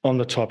on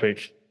the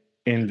topic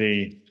in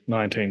the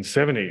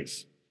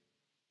 1970s.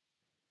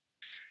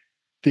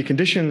 The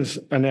conditions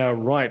are now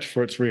right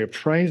for its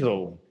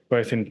reappraisal,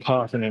 both in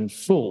part and in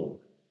full.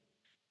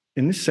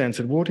 In this sense,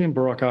 Edwardian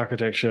Baroque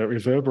architecture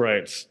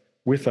reverberates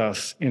with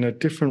us in a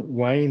different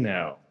way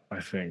now,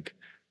 I think,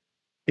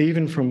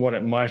 even from what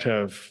it might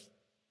have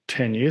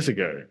 10 years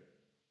ago.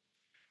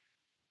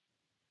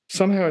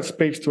 Somehow it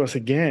speaks to us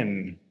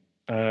again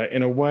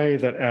in a way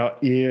that our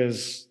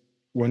ears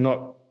were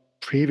not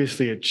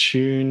previously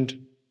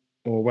attuned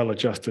or well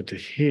adjusted to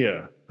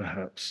hear,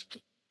 perhaps.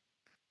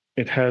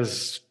 It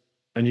has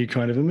a new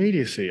kind of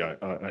immediacy,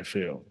 I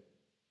feel.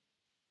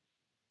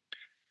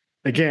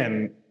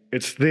 Again,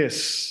 it's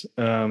this,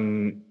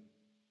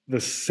 the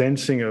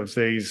sensing of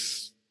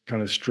these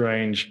kind of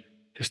strange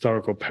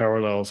historical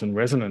parallels and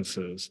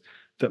resonances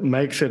that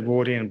makes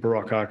Edwardian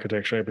Baroque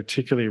architecture a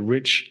particularly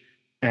rich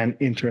and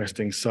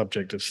interesting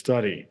subject of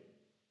study.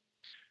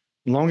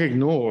 Long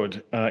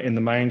ignored in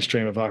the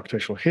mainstream of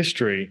architectural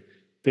history,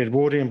 the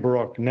Edwardian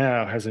Baroque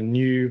now has a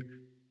new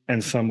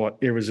and somewhat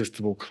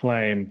irresistible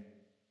claim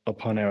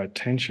upon our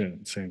attention,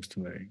 it seems to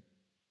me.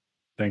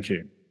 Thank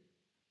you.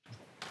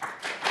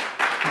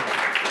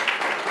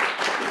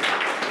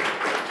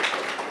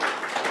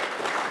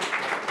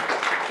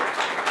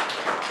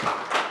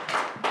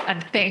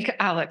 And thank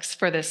Alex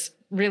for this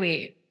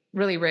really,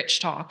 really rich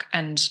talk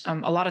and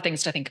a lot of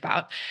things to think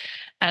about.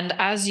 And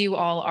as you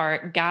all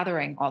are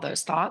gathering all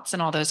those thoughts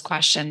and all those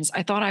questions,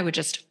 I thought I would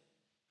just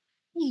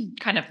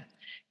kind of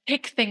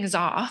kick things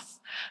off.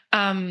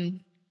 I've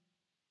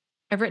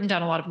written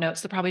down a lot of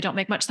notes that probably don't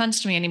make much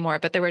sense to me anymore,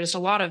 but there were just a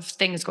lot of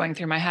things going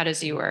through my head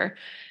as you were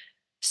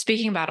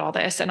speaking about all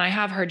this. And I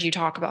have heard you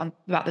talk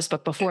about this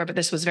book before, but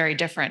this was very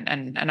different.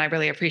 And I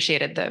really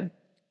appreciated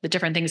the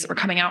different things that were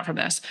coming out from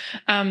this.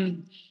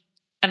 And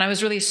I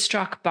was really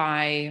struck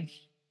by,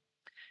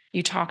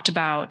 you talked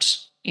about,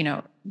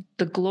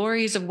 the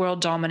glories of world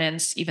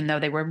dominance, even though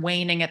they were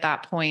waning at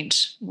that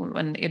point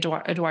when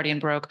Edwardian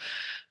Baroque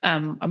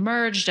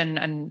emerged,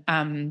 and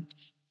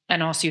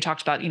also you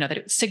talked about, that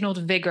it signaled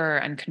vigor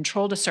and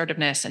controlled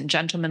assertiveness and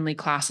gentlemanly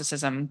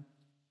classicism,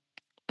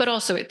 but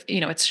also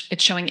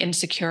it's showing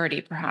insecurity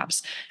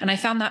perhaps. And I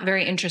found that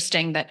very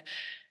interesting, that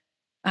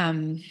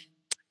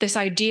this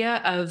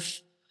idea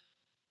of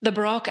the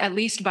Baroque, at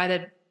least by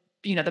the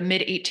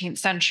mid 18th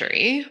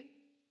century,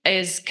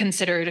 is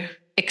considered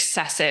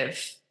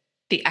excessive,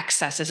 the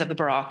excesses of the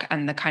Baroque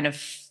and the kind of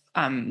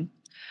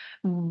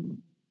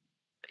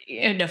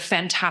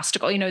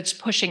fantastical, it's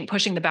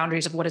pushing the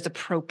boundaries of what is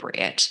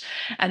appropriate.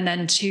 And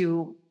then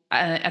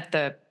at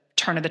the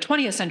turn of the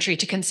 20th century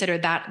to consider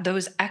that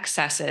those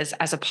excesses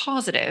as a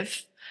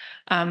positive.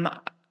 And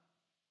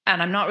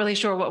I'm not really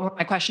sure what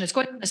my question is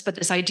going with this, but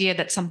this idea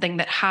that something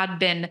that had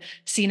been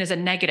seen as a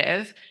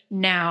negative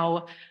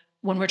now,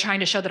 when we're trying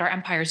to show that our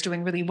empire is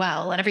doing really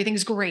well and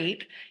everything's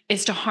great,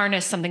 is to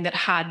harness something that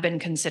had been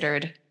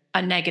considered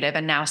a negative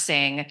and now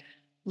saying,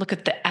 look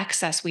at the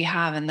excess we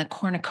have and the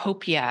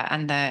cornucopia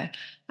and the,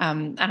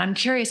 and I'm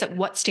curious at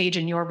what stage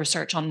in your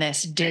research on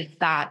this did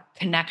that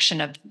connection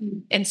of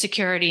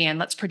insecurity and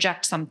let's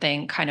project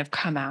something kind of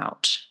come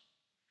out?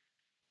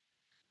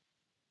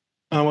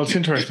 Well, it's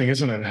interesting,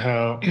 isn't it,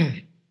 how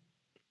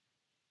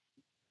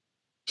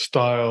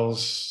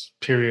styles,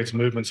 periods,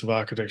 movements of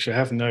architecture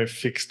have no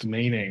fixed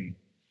meaning.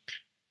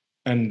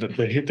 And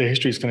the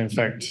histories can, in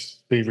fact,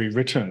 be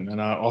rewritten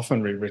and are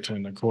often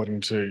rewritten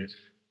according to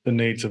the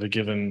needs of a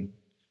given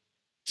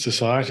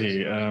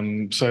society.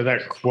 So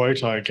that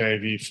quote I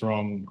gave you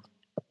from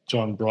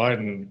John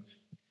Bryden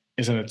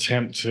is an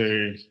attempt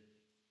to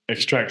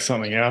extract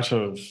something out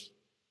of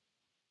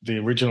the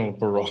original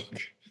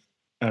Baroque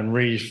and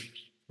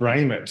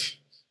reframe it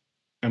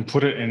and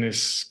put it in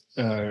this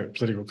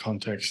political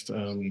context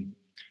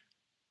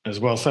as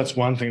well. So that's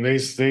one thing.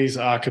 These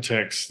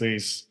architects,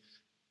 these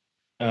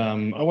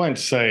I won't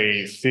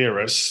say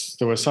theorists.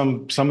 There were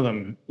some of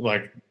them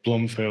like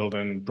Bloomfield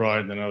and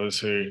Bryden and others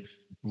who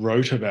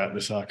wrote about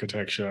this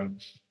architecture,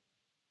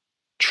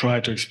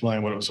 tried to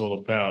explain what it was all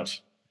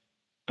about.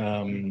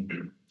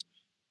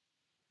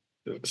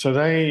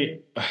 So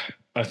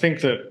I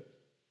think that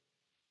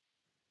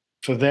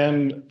for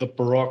them, the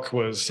Baroque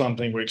was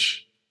something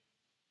which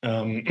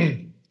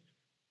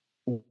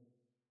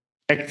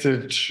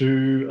connected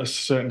to a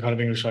certain kind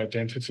of English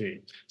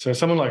identity. So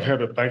someone like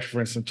Herbert Baker,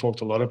 for instance,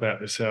 talked a lot about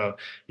this, how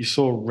you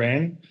saw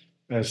Wren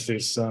as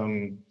this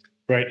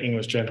great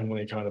English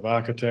gentlemanly kind of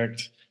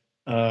architect,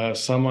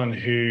 someone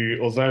who,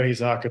 although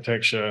his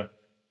architecture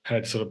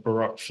had sort of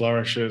Baroque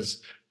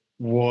flourishes,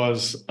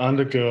 was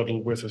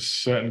undergirdled with a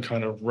certain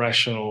kind of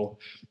rational,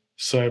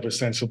 sober,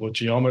 sensible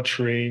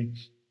geometry.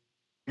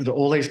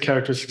 All these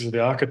characteristics of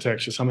the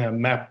architecture somehow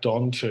mapped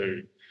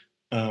onto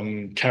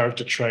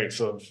character traits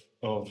of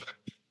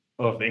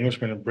the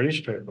Englishmen and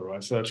British people,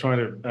 right? So they're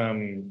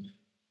trying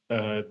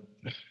to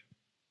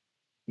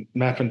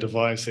map and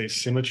devise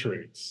these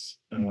symmetries.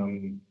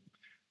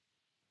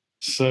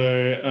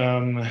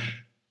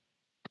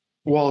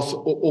 Whilst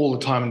all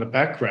the time in the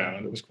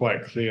background, it was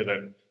quite clear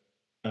that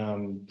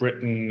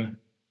Britain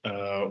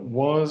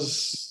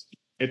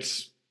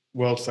its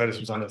world status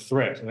was under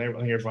threat, and I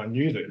think everyone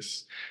knew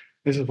this.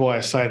 This is why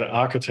I say that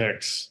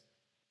architects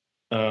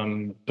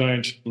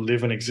don't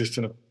live and exist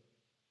in a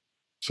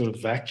sort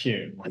of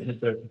vacuum.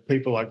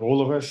 People like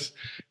all of us,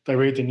 they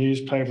read the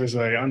newspapers,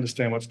 they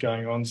understand what's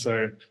going on.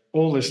 So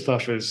all this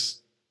stuff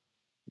is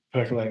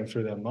percolating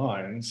through their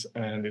minds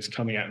and is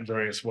coming out in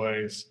various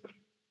ways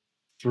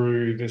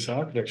through this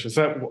architecture.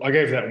 So I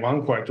gave that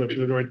one quote, but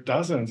there are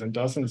dozens and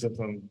dozens of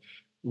them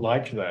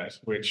like that,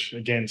 which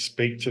again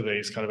speak to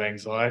these kind of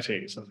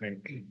anxieties, I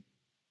think,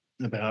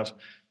 about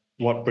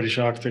what British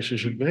architecture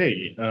should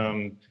be.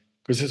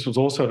 Because this was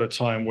also at a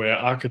time where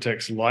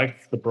architects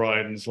like the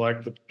Brydens,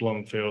 like the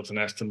Blomfields and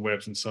Aston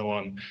Webbs and so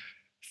on,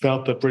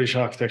 felt that British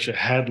architecture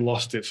had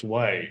lost its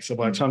way. So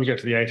by the time you get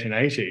to the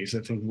 1880s, they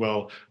think,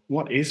 well,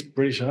 what is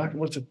British architecture?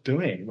 What's it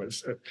doing?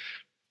 It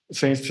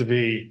seems to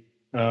be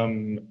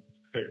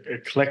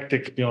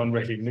eclectic beyond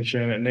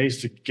recognition. It needs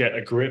to get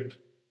a grip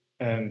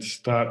and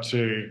start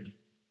to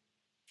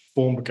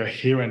form a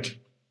coherent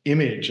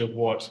image of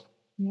what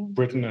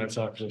Britain and its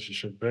architecture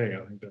should be.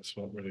 I think that's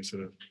what really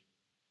sort of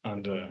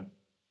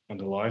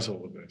underlies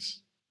all of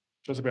this.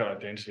 So it's about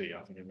identity, I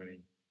think, in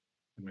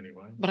many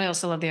ways. But I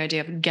also love the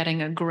idea of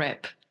getting a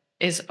grip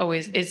is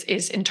always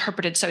is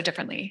interpreted so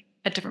differently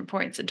at different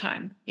points in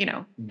time. You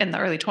know, in the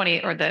early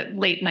 20th or the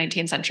late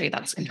 19th century,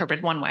 that's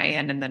interpreted one way,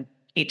 and in the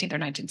 18th or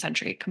 19th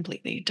century,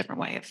 completely different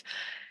way of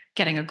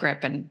getting a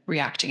grip and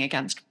reacting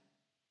against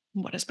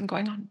what has been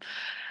going on.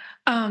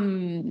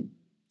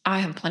 I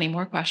have plenty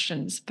more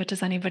questions, but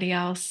does anybody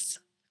else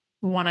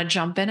want to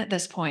jump in at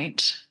this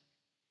point?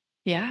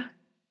 Yeah?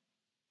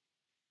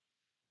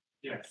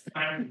 Yes,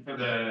 thank you for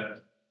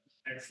the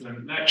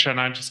excellent lecture.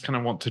 And I just kind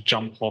of want to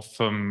jump off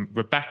from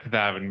Rebecca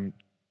there and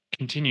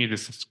continue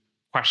this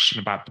question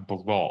about the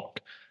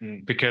Baroque,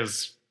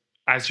 because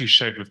as you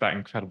showed with that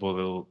incredible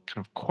little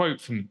kind of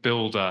quote from the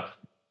builder,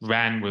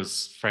 Wren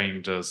was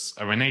framed as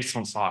a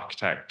Renaissance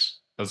architect,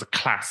 as a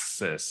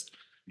classicist.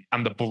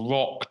 And the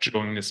Baroque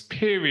during this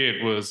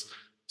period was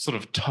sort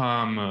of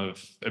term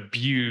of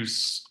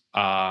abuse,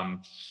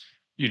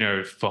 you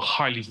know, for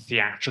highly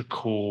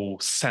theatrical,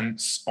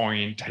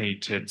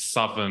 sense-orientated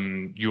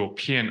Southern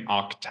European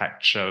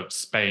architecture of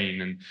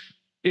Spain and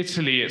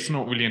Italy. It's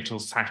not really until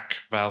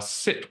Sackville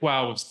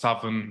Sitwell with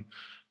Southern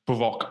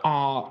Baroque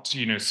art,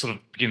 you know, sort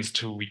of begins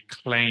to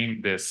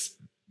reclaim this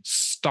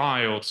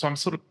style. So I'm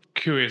sort of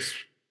curious,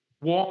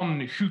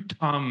 one, who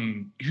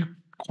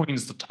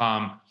coins the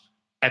term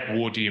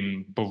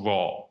Edwardian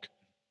Baroque?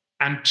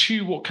 And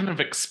two, what kind of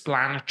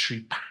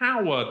explanatory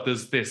power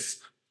does this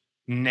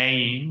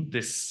name,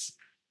 this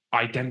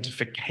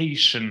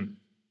identification,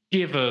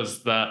 give us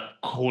that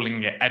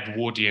calling it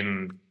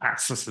Edwardian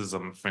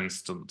classicism, for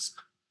instance,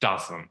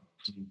 doesn't?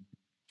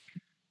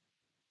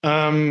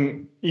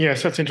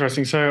 Yes, that's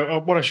interesting.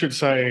 So what I should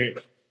say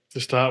to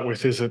start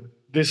with is that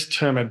this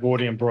term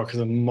Edwardian Baroque is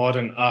a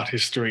modern art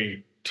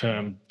history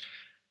term.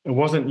 It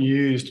wasn't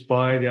used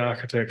by the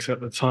architects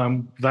at the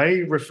time.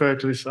 They referred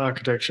to this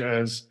architecture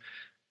as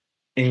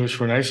English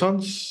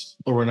Renaissance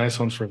or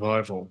Renaissance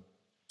Revival.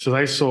 So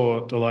they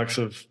saw the likes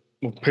of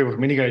people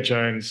from Inigo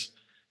Jones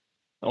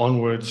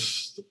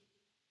onwards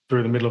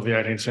through the middle of the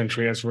 18th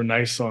century as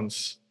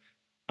Renaissance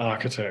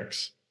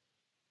architects.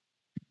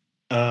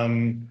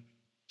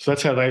 So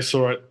that's how they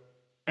saw it.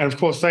 And of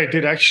course, they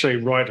did actually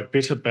write a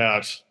bit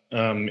about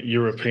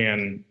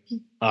European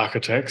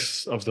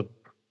architects of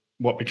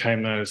what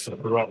became known as the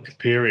Baroque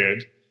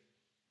period,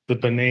 the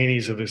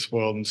Bernini's of this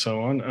world and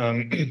so on,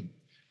 and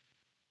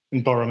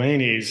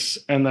Borromedes,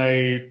 and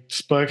they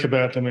spoke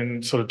about them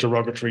in sort of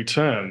derogatory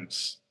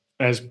terms.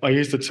 As I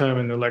used the term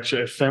in the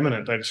lecture,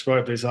 effeminate. They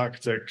described these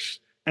architects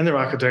and their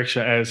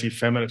architecture as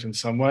effeminate in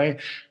some way,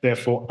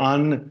 therefore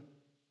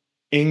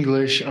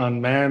un-English,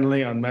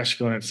 unmanly,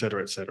 unmasculine,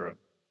 etc., etc.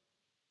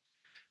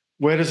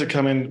 Where does it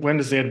come in? When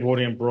does the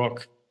Edwardian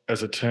Baroque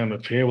as a term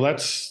appear? Well,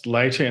 that's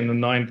later in the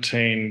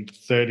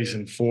 1930s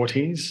and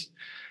 40s,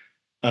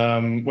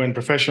 when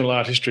professional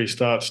art history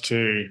starts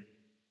to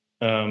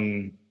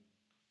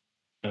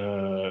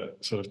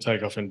sort of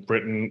take off in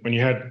Britain. When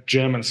you had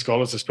German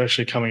scholars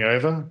especially coming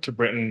over to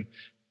Britain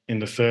in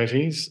the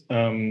 30s,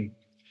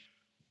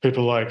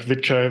 people like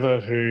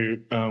Witkova, who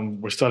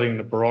were studying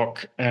the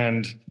Baroque,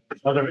 and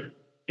other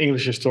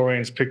English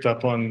historians picked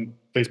up on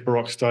these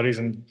Baroque studies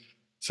and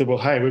said, well,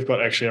 hey, we've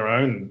got actually our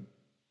own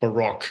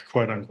Baroque,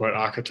 quote-unquote,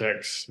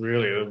 architects,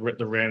 really,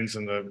 the Wrens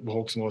and the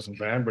Hawksmoors and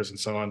Vanbrughs and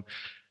so on.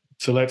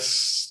 So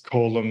let's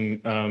call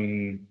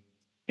them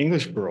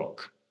English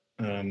Baroque.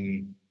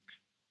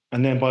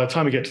 And then by the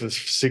time we get to the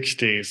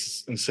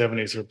 60s and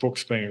 70s, there are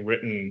books being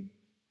written,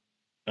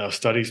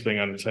 studies being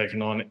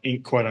undertaken on,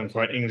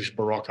 quote-unquote, English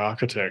Baroque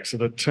architects. So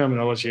the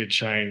terminology had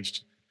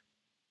changed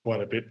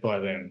quite a bit by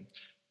then.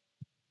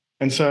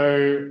 And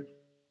so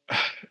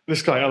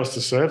this guy,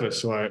 Alistair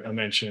Service, who I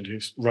mentioned, who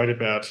wrote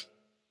about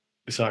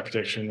this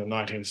architecture in the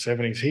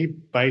 1970s, he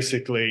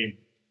basically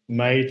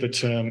made the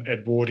term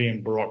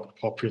Edwardian Baroque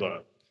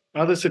popular.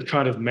 Others had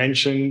kind of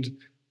mentioned,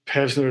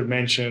 Pevsner had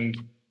mentioned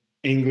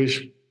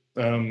English,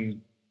 what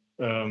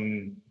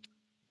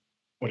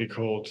he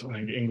called, I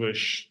think,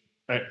 English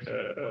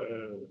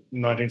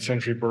 19th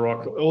century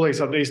Baroque. All these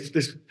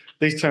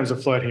terms are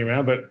floating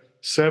around, but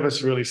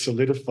Service really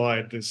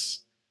solidified this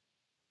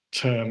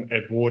term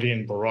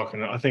Edwardian Baroque,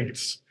 and I think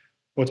it's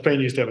what's been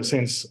used ever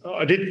since.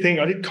 I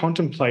did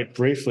contemplate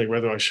briefly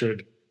whether I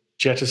should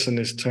jettison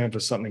this term for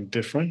something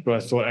different, but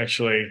I thought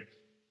actually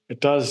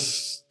it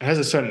has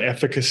a certain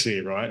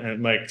efficacy, right? And it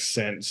makes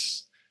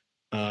sense,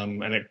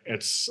 and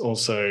it's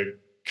also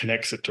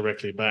connects it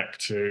directly back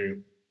to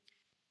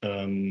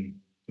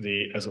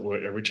the, as it were,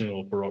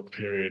 original Baroque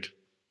period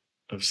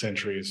of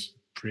centuries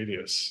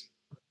previous.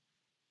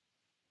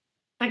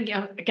 Thank you.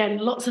 Again,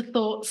 lots of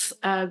thoughts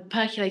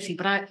percolating,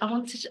 but I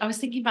was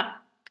thinking about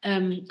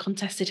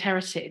contested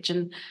heritage,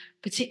 and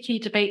particularly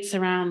debates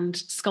around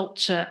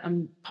sculpture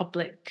and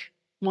public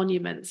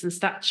monuments and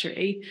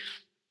statuary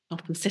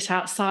often sit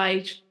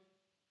outside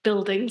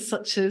buildings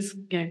such as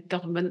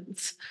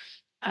government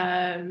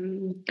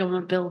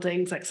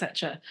buildings,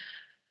 etc.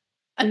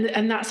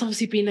 And that's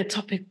obviously been a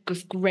topic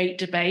of great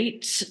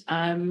debate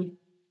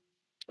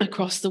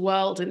across the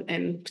world,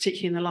 and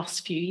particularly in the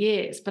last few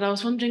years. But I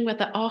was wondering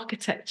whether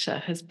architecture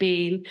has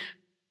been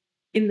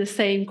in the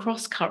same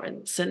cross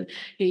currents. And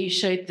you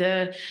showed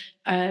the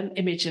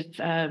image of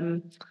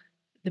the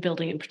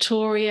building in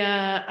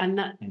Pretoria, and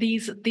that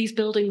these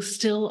buildings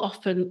still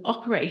often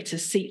operate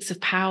as seats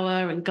of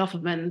power and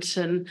government,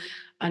 and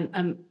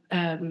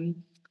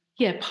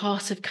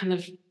part of kind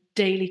of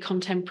daily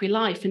contemporary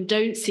life, and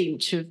don't seem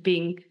to have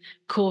been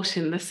caught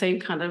in the same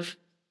kind of,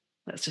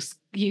 let's just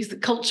use the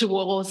culture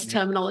wars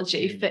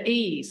terminology for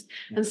ease.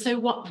 And so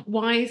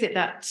why is it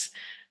that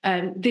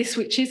this,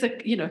 which is a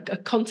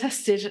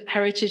contested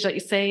heritage, like you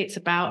say, it's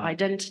about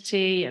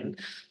identity and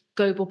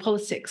global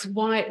politics,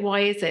 why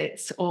is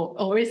it,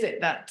 or is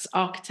it that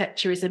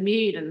architecture is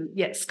immune, and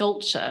yet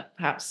sculpture,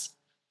 perhaps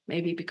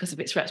maybe because of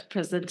its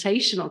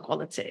representational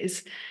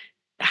qualities,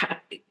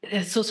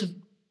 sort of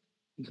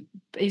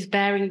is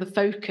bearing the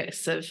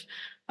focus of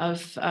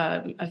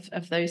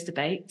those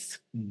debates?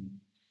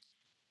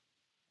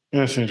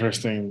 That's an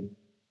interesting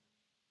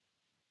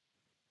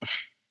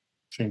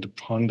thing to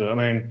ponder. I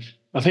mean,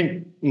 I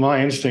think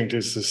my instinct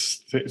is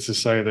to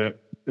say that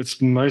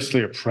it's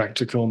mostly a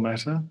practical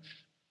matter.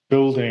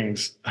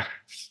 Buildings are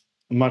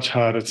much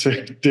harder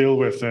to deal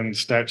with than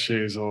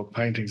statues or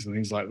paintings and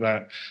things like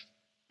that.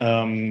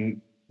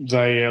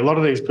 A lot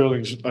of these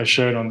buildings I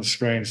showed on the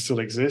screen still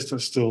exist, are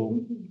still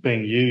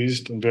being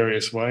used in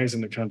various ways in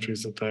the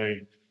countries that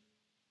they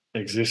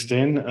exist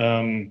in.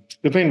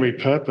 They've been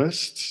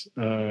repurposed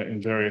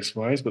in various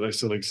ways, but they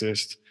still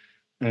exist.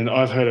 And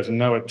I've heard of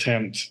no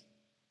attempt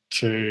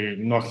to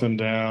knock them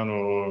down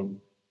or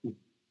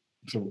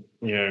to,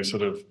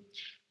 sort of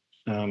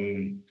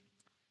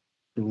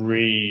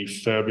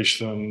refurbish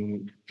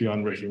them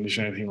beyond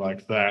recognition, anything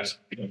like that.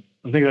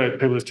 I think that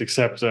people just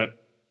accept that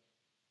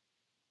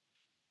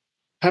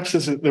perhaps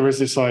there is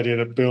this idea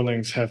that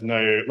buildings have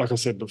no, like I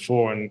said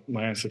before in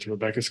my answer to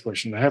Rebecca's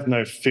question, they have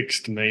no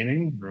fixed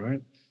meaning,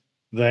 right?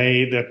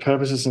 Their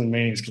purposes and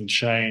meanings can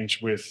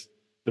change with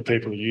the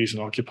people who use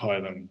and occupy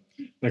them.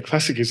 And a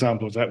classic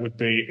example of that would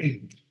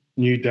be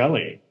New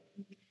Delhi.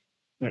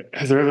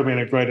 Has there ever been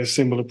a greater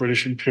symbol of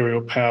British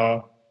imperial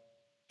power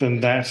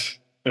than that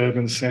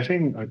urban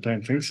setting? I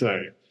don't think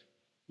so.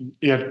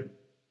 Yet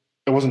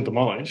it wasn't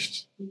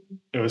demolished.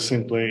 It was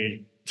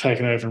simply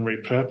taken over and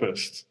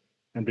repurposed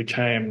and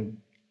became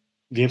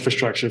the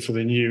infrastructure for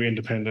the new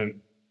independent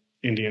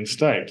Indian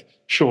state.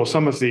 Sure,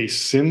 some of the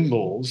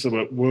symbols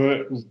that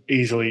were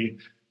easily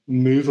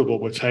movable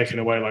were taken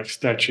away, like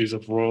statues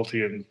of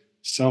royalty and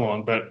so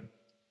on, but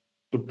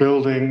the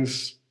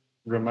buildings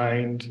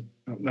remained,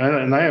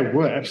 and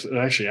they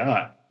actually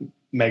are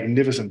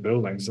magnificent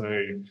buildings.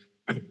 They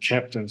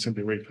kept and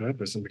simply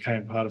repurposed and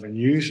became part of a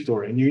new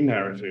story, a new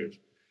narrative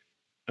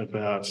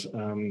about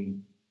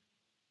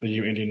the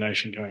new Indian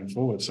nation going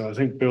forward. So I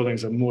think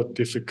buildings are more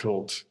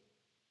difficult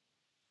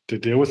to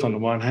deal with on the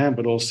one hand,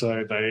 but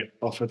also they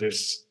offer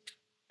this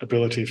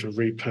ability for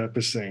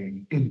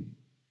repurposing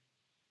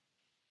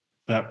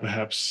that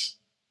perhaps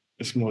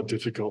is more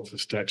difficult for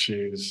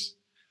statues.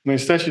 I mean,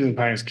 statues and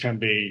paintings can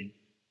be,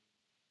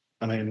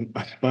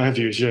 my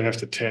view is you don't have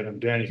to tear them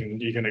down.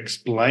 You can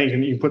explain,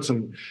 and you can put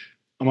some,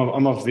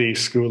 I'm of the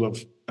school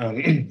of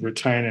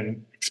retain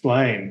and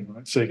explain,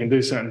 right? So you can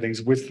do certain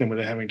things with them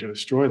without having to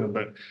destroy them,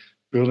 but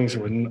buildings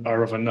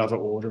are of another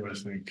order, I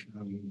think,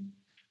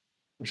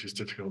 which is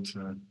difficult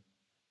to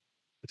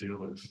deal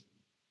with.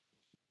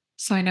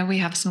 So I know we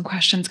have some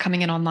questions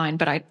coming in online,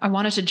 but I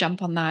wanted to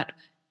jump on that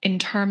in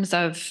terms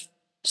of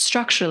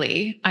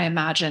structurally. I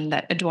imagine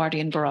that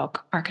Edwardian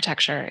Baroque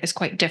architecture is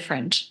quite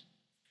different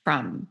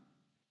from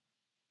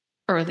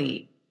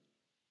early,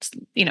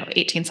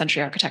 18th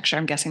century architecture.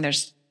 I'm guessing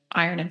there's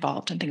iron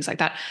involved and things like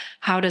that.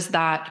 How does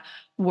that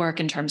work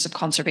in terms of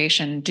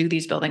conservation? Do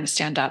these buildings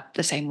stand up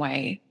the same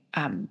way?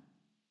 Are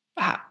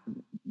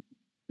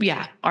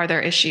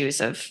there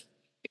issues of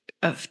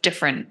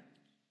different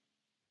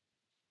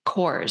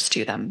cores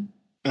to them?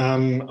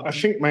 I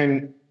think,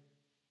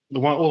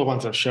 all the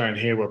ones I've shown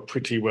here were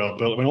pretty well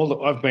built.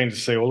 I've been to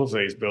see all of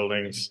these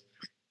buildings,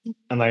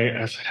 and they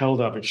have held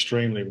up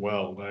extremely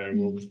well. They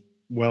were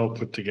well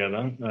put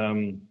together.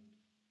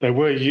 There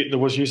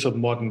was use of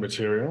modern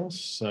materials,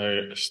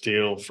 so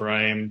steel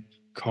frame,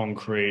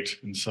 concrete,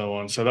 and so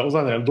on. So that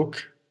although they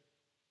look,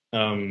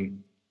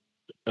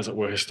 as it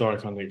were,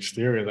 historic on the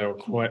exterior, they were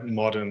quite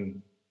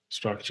modern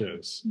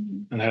structures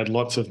and had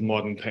lots of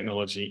modern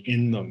technology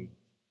in them.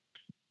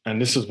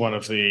 And this is one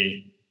of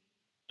the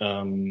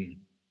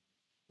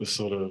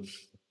sort of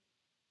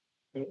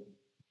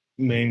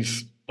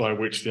means by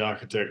which the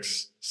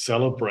architects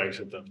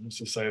celebrated them, is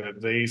to say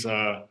that these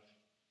are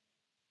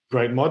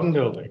great modern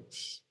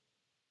buildings.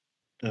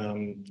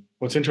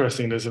 What's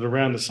interesting is that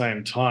around the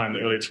same time, the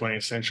early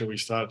 20th century, we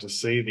started to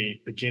see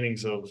the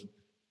beginnings of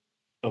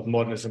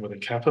modernism with a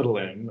capital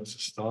M as a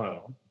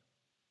style.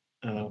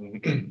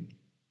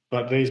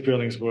 But these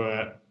buildings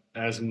were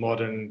as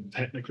modern,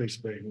 technically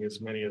speaking,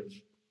 as many of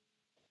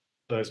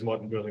those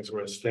modern buildings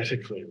were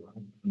aesthetically,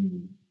 right?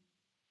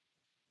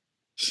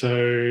 So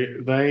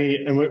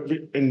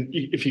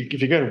if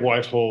you go to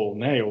Whitehall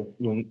now,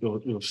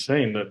 you'll have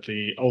seen that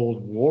the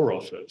old War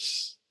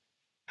Office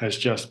has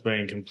just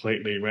been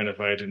completely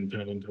renovated and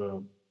turned into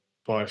a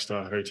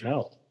 5-star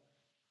hotel.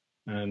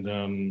 And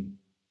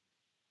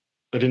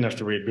they didn't have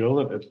to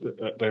rebuild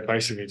it. They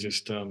basically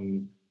just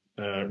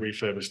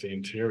refurbished the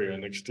interior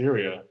and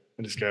exterior,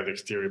 and just gave the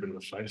exterior a bit of a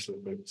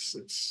facelift. But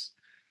it's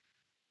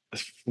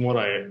from what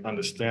I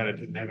understand, it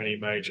didn't have any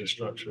major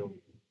structural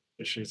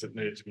issues that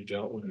needed to be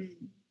dealt with.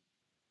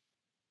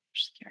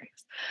 Just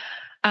curious.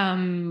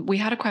 We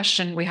have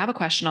a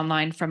question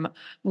online from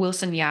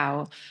Wilson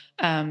Yao,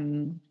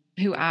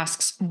 who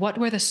asks, what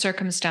were the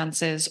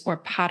circumstances or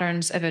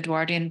patterns of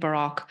Edwardian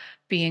Baroque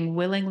being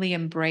willingly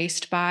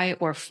embraced by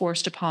or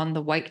forced upon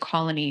the white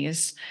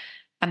colonies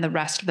and the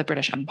rest of the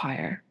British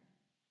Empire?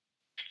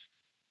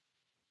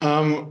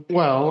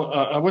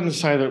 I wouldn't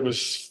say that it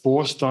was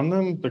forced on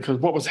them, because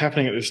what was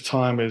happening at this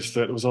time is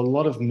that there was a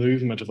lot of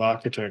movement of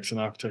architects and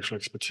architectural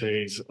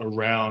expertise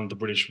around the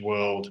British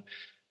world.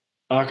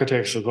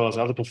 Architects, as well as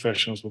other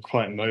professionals, were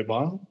quite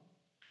mobile.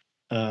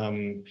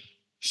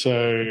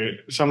 So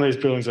some of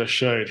these buildings I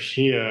showed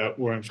here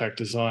were in fact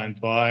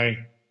designed by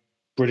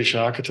British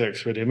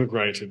architects who had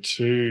immigrated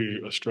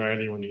to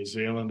Australia or New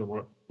Zealand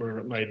or wherever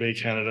it may be,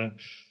 Canada,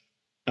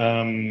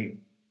 and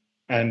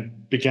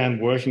began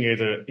working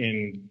either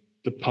in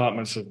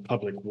departments of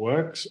public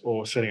works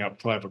or setting up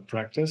private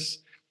practice.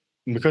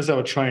 And because they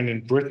were trained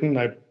in Britain,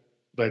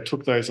 they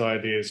took those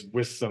ideas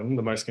with them,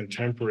 the most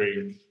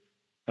contemporary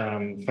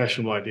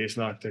fashionable ideas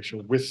in architecture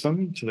with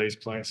them to these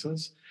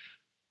places.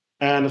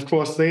 And of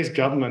course, these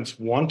governments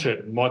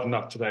wanted modern,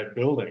 up-to-date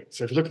buildings.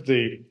 So if you look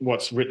at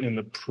what's written in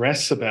the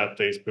press about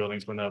these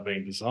buildings when they're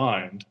being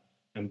designed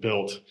and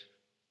built,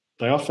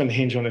 they often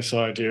hinge on this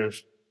idea of,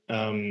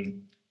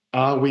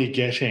 are we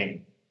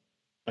getting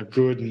a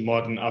good,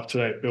 modern,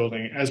 up-to-date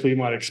building as we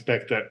might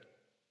expect at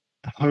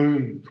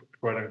home,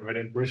 quote unquote,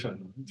 in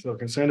Britain? So they're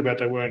concerned about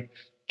they weren't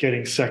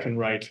getting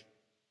second-rate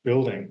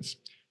buildings,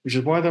 which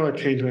is why they were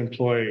keen to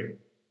employ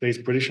these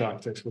British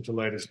architects with the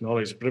latest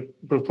knowledge. But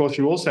of course,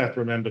 you also have to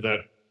remember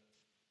that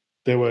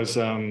there was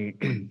a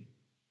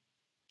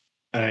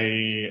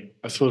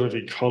sort of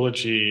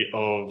ecology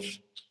of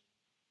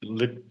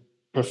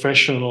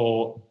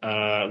professional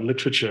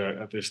literature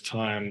at this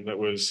time that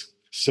was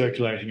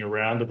circulating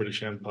around the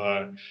British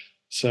Empire.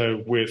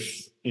 So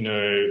with,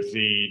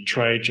 the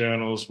trade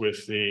journals,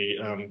 with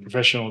the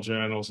professional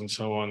journals and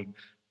so on,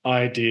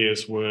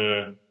 ideas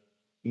were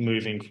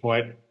moving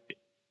quite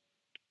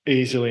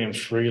easily and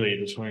freely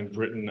between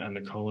Britain and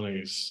the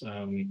colonies.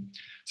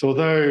 So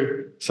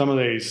although some of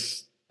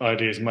these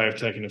ideas may have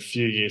taken a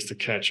few years to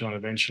catch on,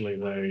 eventually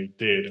they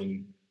did.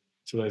 And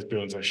so those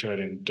buildings I showed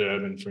in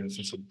Durban, for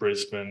instance, or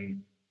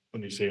Brisbane or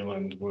New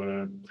Zealand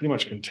were pretty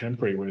much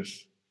contemporary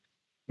with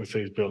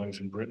these buildings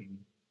in Britain.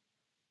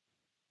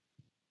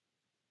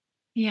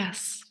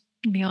 Yes,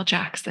 Neil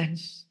Jackson.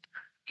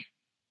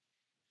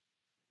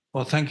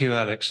 Well, thank you,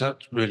 Alex.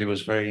 That really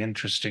was very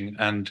interesting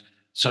and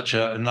such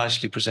a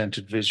nicely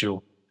presented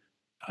visual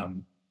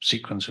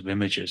sequence of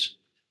images.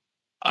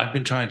 I've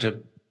been trying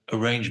to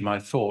arrange my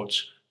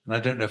thoughts, and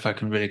I don't know if I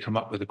can really come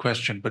up with a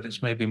question, but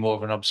it's maybe more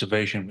of an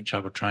observation, which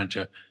I'll try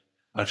to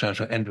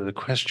end with a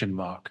question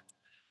mark.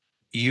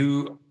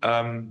 You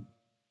were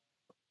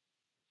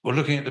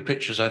looking at the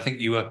pictures. I think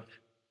you were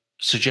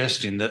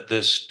suggesting that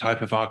this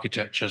type of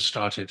architecture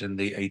started in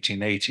the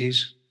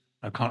 1880s.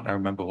 I can't now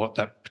remember what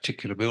that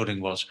particular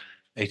building was,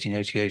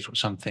 1888 or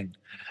something.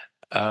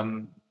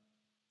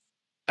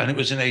 And it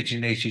was in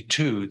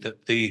 1882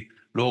 that the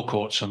law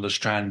courts on the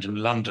Strand in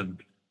London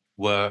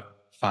were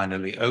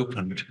finally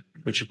opened,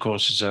 which of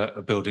course is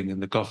a building in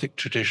the Gothic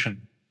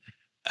tradition.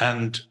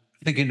 And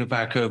thinking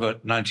back over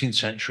 19th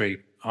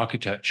century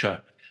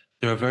architecture,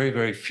 there are very,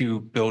 very few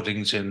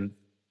buildings in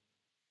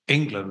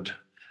England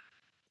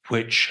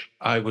which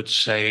I would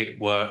say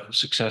were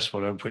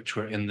successful and which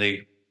were in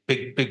the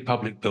big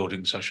public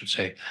buildings, I should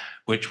say,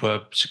 which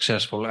were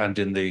successful and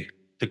in the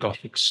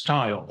Gothic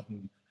style.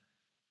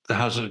 The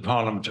Houses of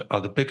Parliament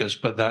are the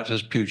biggest, but that,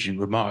 as Pugin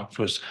remarked,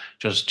 was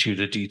just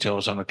Tudor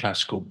details on a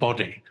classical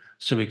body,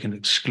 so we can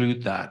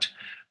exclude that.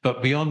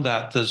 But beyond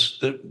that, there's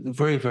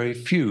very, very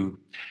few.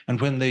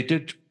 And when they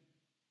did,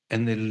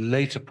 in the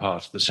later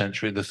part of the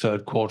century, the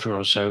third quarter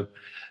or so,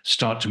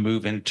 start to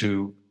move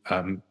into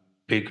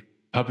big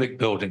public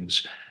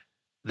buildings,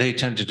 they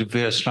tended to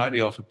veer slightly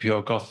off a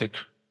pure Gothic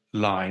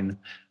line,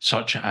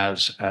 such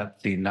as at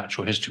the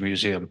Natural History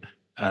Museum,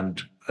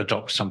 and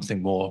adopt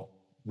something more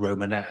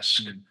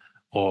Romanesque.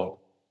 Or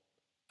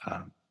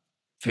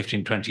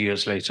 15, 20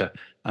 years later,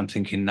 I'm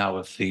thinking now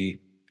of the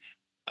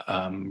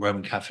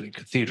Roman Catholic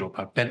Cathedral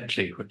by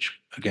Bentley,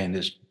 which again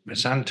is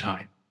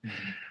Byzantine.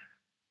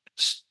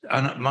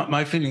 And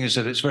my feeling is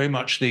that it's very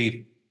much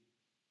the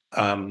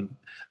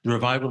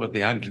revival of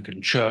the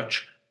Anglican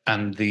Church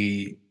and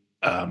the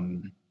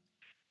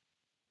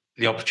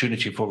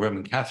opportunity for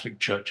Roman Catholic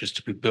churches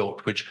to be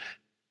built, which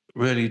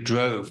really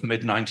drove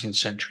mid-19th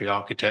century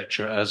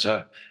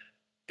architecture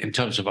in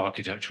terms of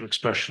architectural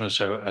expression, as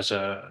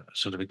a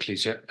sort of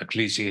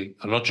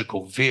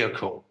ecclesiological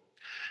vehicle.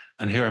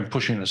 And here I'm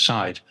pushing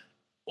aside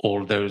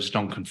all those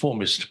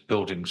nonconformist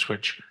buildings,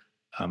 which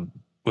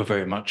were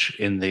very much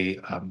in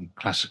the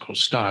classical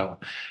style.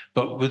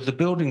 But with the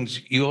buildings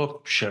you're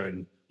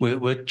showing,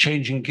 we're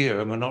changing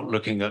gear, and we're not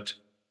looking at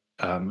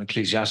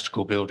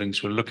ecclesiastical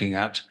buildings, we're looking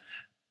at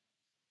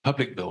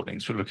public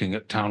buildings, we're looking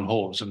at town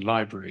halls and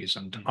libraries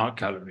and art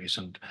galleries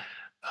and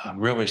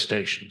railway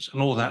stations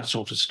and all that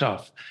sort of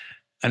stuff.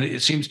 And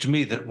it seems to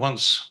me that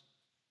once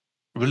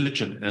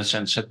religion, in a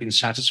sense, had been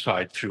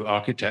satisfied through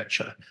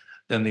architecture,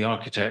 then the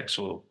architects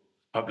or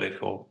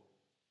public or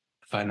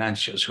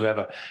financiers,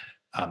 whoever,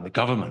 the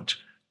government,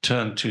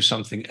 turned to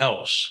something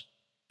else.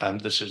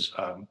 And this is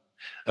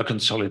a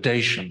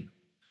consolidation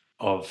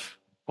of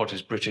what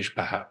is British,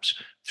 perhaps,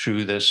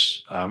 through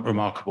this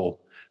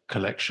remarkable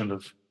collection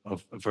of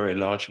very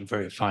large and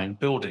very fine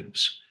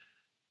buildings.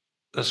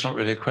 That's not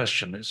really a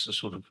question, it's a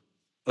sort of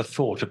a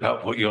thought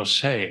about what you're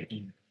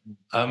saying.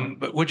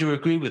 But would you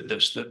agree with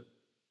this, that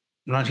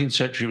the 19th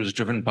century was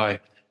driven by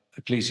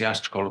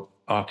ecclesiastical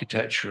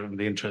architecture and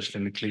the interest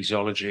in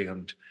ecclesiology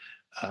and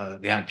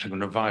the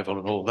Anglican revival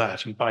and all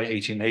that? And by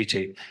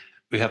 1880,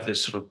 we have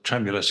this sort of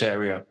tremulous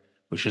area,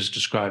 which is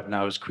described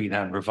now as Queen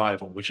Anne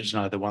revival, which is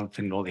neither one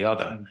thing nor the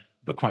other,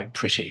 but quite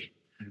pretty.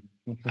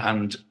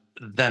 And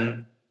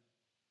then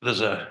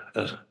there's a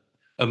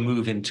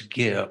move into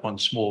gear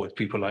once more with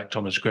people like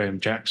Thomas Graham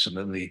Jackson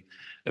and the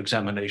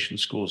examination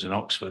schools in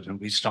Oxford, and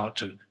we start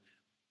to,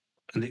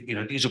 and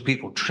these are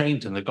people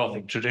trained in the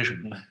Gothic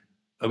tradition,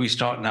 and we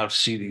start now to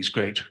see these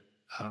great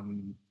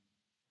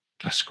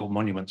classical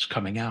monuments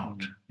coming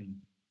out?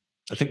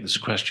 I think there's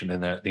a question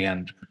in there at the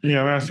end.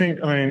 Yeah, I think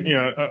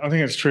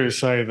it's true to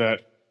say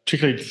that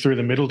particularly through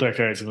the middle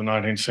decades of the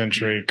 19th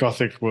century,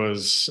 Gothic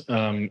was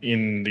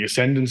in the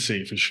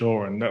ascendancy for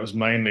sure, and that was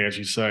mainly, as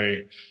you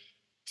say,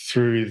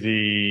 through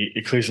the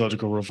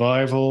ecclesiological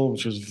revival,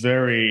 which was a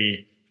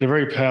very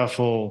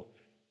powerful,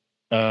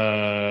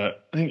 I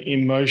think,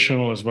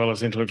 emotional as well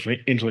as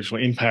intellectual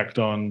impact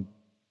on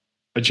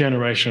a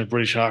generation of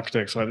British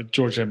architects like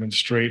George Edmund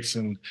Streets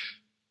and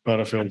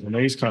Butterfield and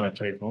these kind of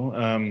people,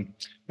 and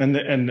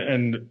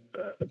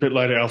a bit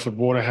later Alfred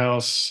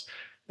Waterhouse,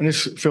 and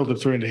this filtered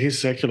through into his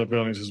secular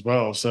buildings as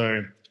well.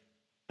 So,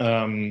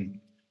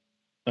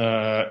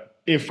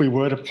 if we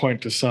were to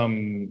point to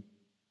some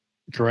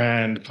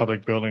grand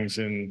public buildings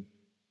in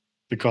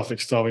the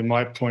Gothic style, we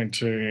might point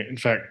to, in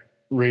fact,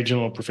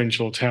 regional or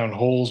provincial town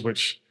halls,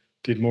 which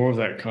did more of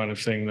that kind of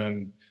thing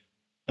than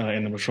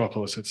in the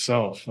metropolis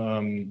itself.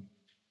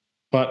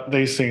 But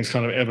these things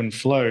kind of ebb and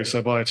flow.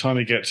 So by the time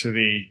we get to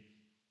the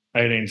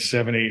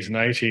 1870s and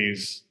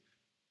 80s,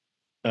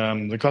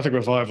 the Gothic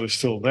revival is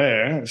still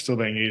there. It's still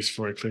being used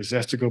for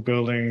ecclesiastical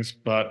buildings,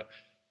 but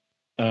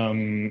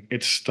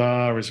its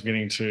star is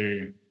beginning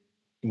to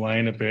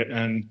wane a bit.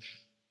 And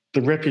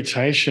the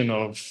reputation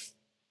of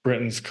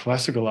Britain's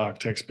classical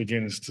architects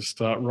begins to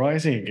start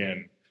rising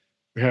again.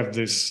 We have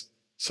this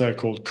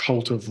so-called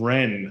cult of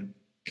Wren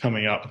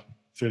coming up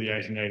through the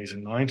 1880s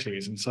and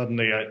 90s, and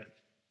suddenly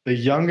the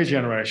younger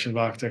generation of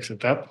architects at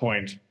that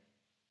point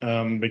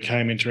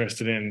became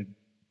interested in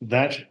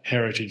that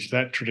heritage,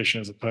 that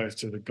tradition, as opposed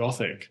to the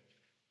Gothic.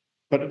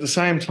 But at the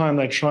same time,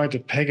 they tried to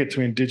peg it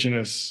to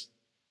indigenous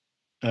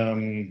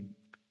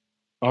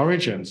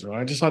origins,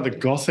 right? Just like the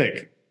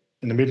Gothic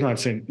in the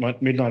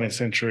mid-19th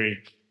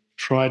century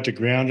tried to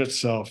ground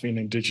itself in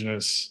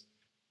indigenous,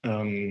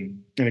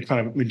 in a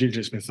kind of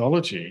indigenous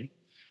mythology.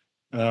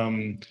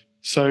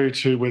 So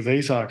too with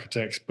these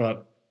architects,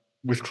 but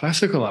with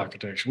classical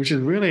architecture, which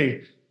is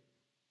really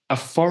a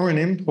foreign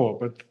import.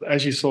 But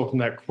as you saw from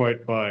that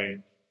quote by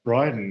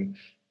Bryden,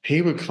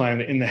 he would claim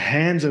that in the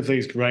hands of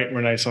these great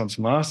Renaissance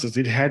masters,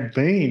 it had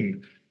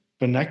been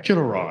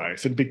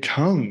vernacularized, had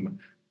become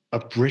a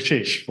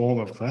British form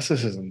of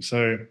classicism.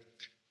 So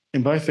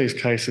in both these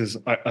cases,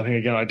 I think,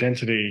 again,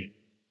 identity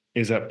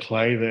is at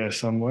play there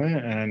somewhere,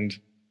 and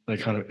they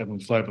kind of ebb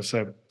and flow. But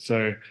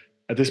so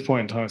at this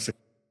point in time, it's a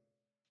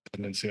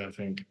tendency, I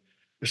think,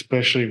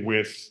 especially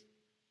with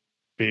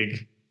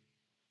big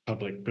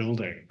public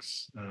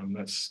buildings.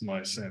 That's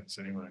my sense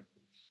anyway.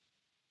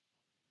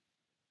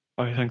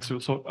 Hi, thanks for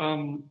your talk.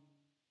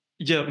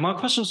 Yeah, my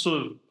question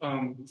sort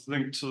of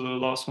linked to the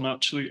last one,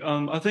 actually.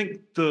 I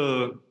think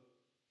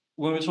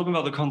when we're talking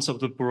about the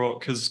concept of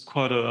Baroque is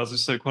quite a, as you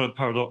say, quite a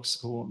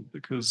paradoxical one,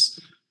 because,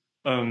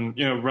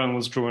 Wren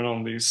was drawing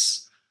on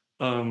these,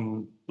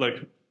 like,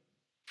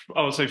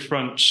 I would say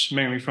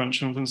mainly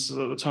French influences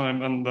at the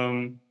time,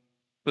 and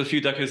a few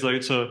decades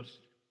later,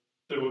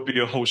 there would be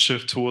a whole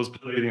shift towards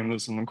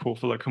Palladianism and call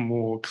for like a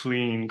more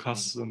clean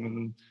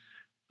classicism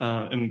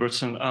in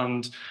Britain.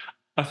 And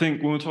I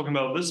think when we're talking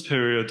about this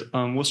period,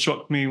 what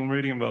struck me when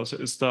reading about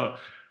it is that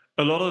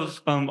a lot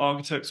of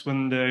architects,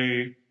 when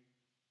they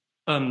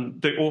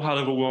all had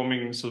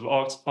overwhelming sort of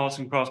art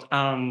and craft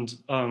and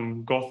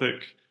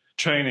Gothic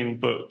training,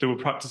 but they were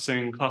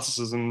practicing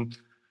classicism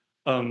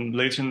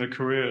later in their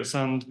careers.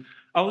 And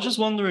I was just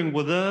wondering,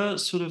 were there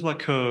sort of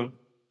like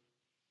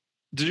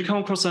did you come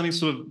across any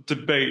sort of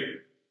debate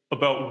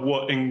about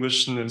what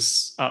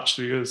Englishness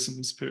actually is in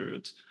this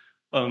period?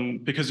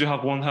 Because you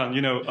have one hand,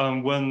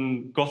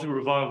 when Gothic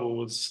revival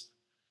was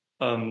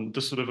the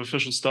sort of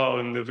official style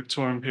in the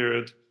Victorian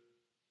period,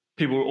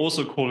 people were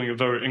also calling it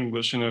very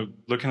English,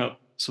 looking at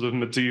sort of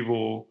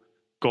medieval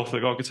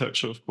Gothic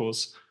architecture, of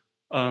course.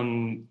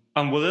 And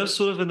were there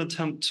sort of an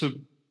attempt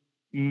to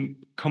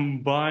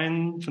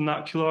combine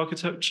vernacular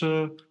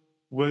architecture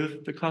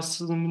with the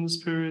classicism in this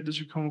period? Did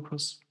you come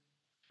across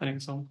any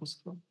examples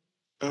of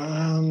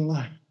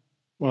that?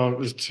 Well,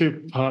 there's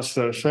two parts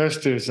to that.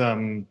 First is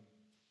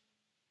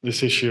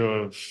this issue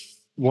of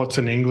what's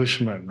an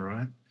Englishman,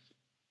 right?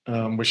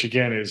 Which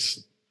again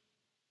is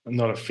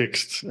not a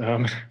fixed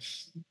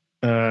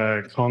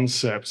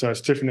concept. So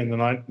it's different in the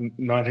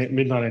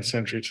mid-19th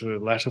century to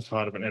the latter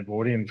part of an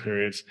Edwardian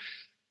periods.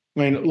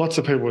 I mean, lots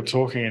of people were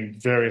talking in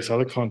various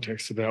other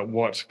contexts about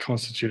what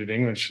constituted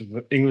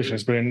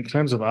Englishness, but in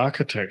terms of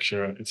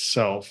architecture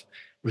itself,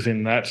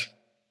 within that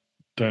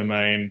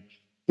domain,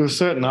 there were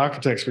certain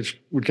architects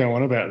which would go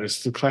on about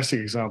this. The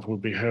classic example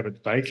would be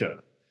Herbert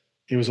Baker.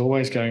 He was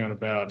always going on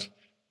about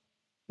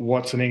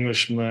what's an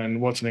Englishman,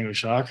 what's an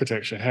English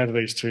architecture, how do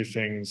these two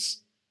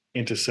things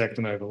intersect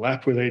and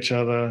overlap with each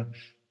other?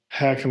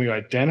 How can we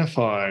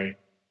identify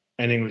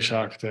an English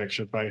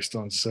architecture based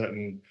on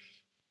certain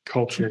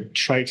cultural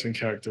traits and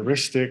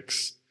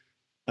characteristics?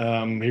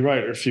 He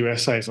wrote a few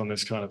essays on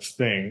this kind of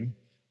thing.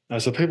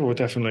 So people were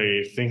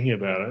definitely thinking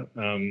about it.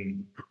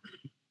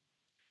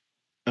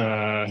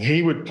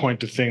 He would point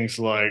to things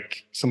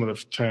like some of the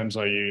terms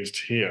I used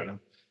here,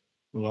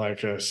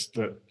 like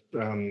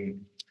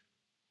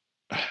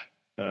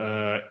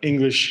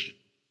English,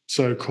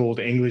 so-called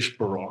English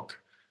Baroque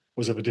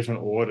was of a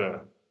different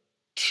order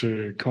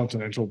to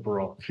continental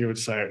Baroque. He would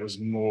say it was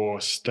more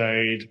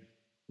staid,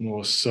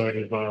 more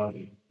sober,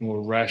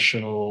 more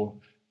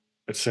rational,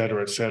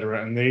 etc.,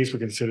 etc. And these were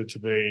considered to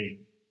be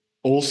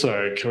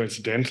also,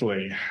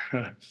 coincidentally,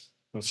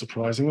 not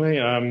surprisingly,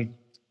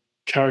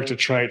 character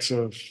traits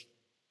of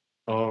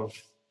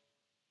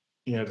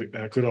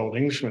the good old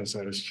Englishmen,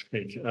 so to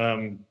speak.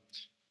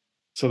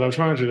 So they were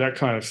trying to do that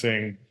kind of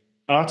thing.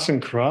 Arts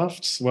and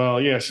crafts, well,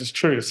 yes, it's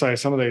true to say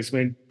some of these. I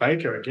mean,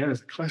 Baker, again,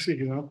 is a classic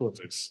example of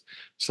this.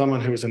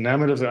 Someone who was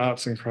enamored of the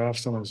arts and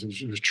crafts, someone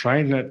who was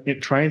trained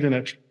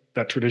in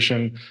that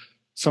tradition,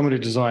 someone who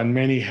designed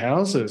many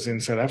houses in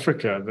South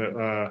Africa that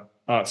are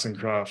arts and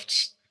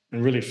crafts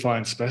and really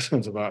fine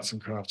specimens of arts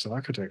and crafts and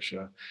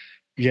architecture,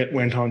 yet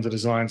went on to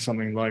design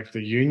something like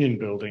the Union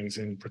buildings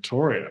in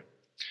Pretoria.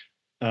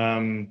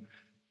 And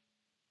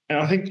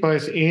I think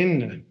both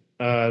in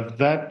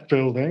that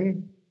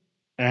building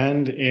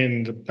and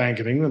in the Bank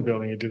of England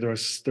building, there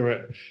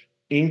are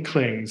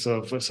inklings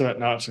of a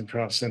certain arts and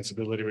crafts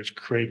sensibility which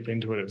creep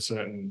into it at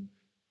certain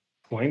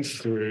points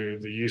through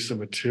the use of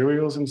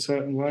materials in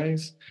certain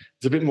ways.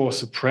 It's a bit more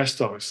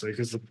suppressed, obviously,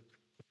 because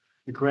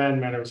the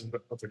grand mannerism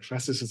of the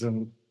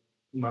classicism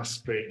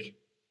must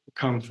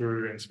come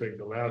through and speak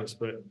the loudest.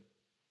 But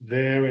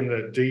there in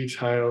the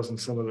details and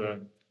some of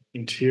the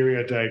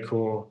interior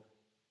decor,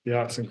 the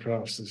arts and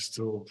crafts is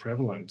still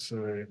prevalent.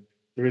 So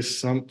there is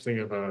something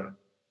of a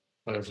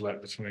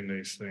overlap between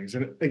these things.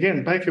 And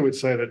again, Baker would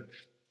say that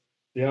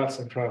the arts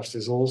and crafts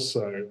is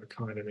also a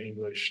kind of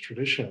English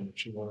tradition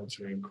which he wanted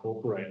to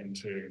incorporate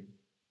into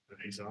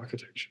his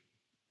architecture.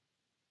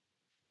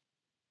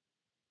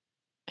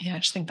 Yeah, I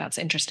just think that's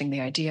interesting, the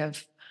idea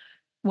of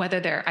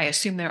whether I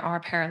assume there are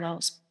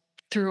parallels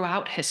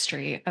throughout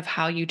history of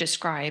how you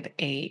describe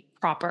a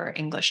proper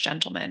English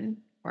gentleman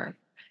or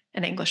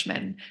an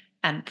Englishman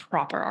and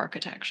proper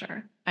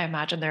architecture. I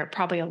imagine there are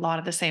probably a lot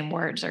of the same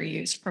words are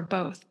used for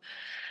both.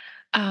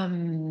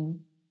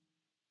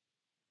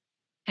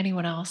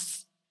 Anyone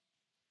else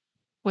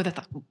with a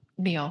thought?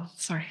 Neil,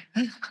 sorry.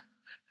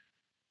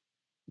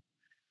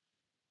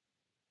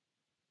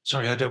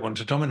 Sorry, I don't want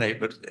to dominate,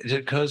 but it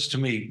occurs to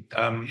me,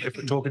 if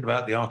we're talking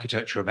about the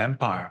architecture of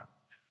empire,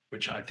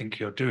 which I think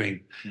you're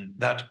doing,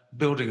 that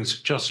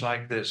buildings just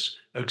like this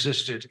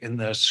existed in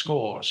their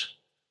scores,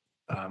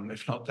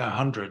 if not their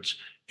hundreds,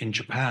 in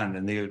Japan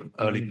in the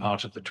early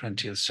part of the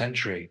 20th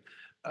century,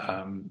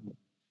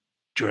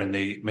 during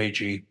the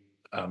Meiji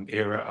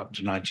era up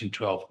to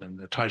 1912, and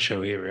the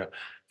Taisho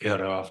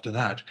era after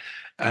that.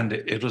 And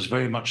it was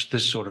very much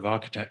this sort of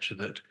architecture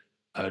that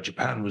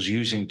Japan was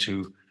using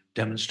to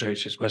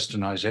demonstrate its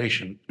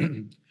westernization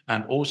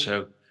and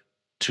also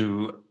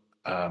to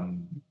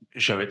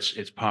show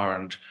its power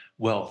and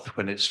wealth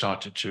when it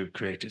started to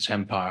create its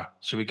empire.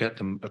 So we get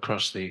them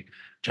across the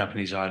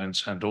Japanese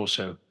islands and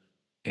also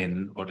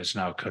in what is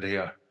now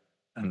Korea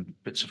and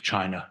bits of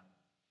China.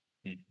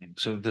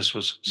 So this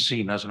was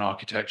seen as an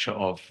architecture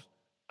of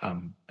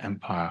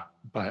empire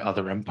by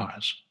other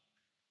empires.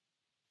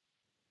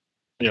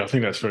 Yeah, I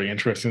think that's very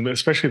interesting,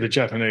 especially the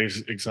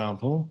Japanese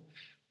example,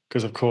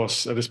 because of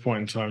course, at this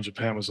point in time,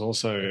 Japan was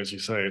also, as you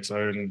say, its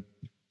own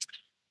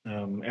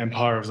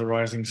empire of the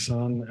rising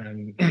sun,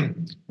 and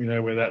we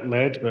know where that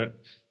led, but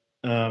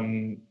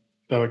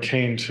they were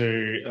keen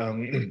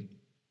to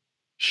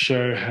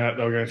show how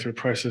they were going through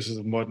processes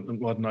of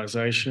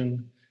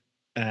modernization.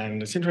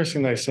 And it's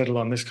interesting they settled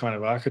on this kind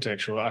of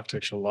architecture, or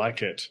architecture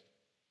like it,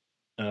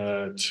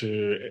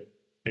 to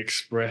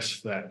express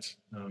that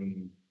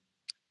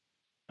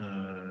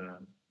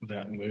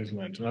that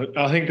movement.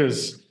 I think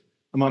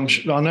I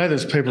know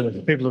there's people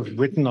have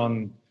written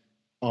on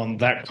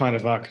that kind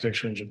of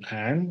architecture in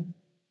Japan,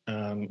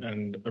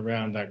 and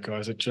around that guy.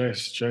 Is it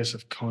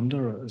Joseph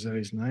Konda, is that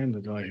his name?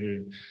 The guy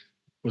who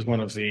was one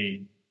of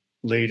the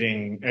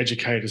leading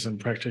educators and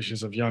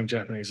practitioners of young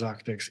Japanese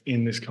architects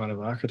in this kind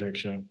of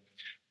architecture.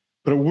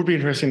 But it would be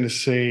interesting to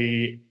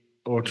see,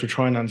 or to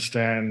try and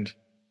understand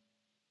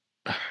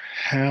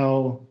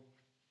how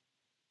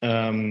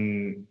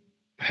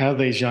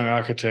these young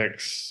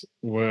architects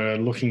were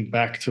looking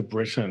back to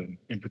Britain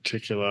in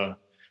particular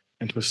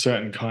and to a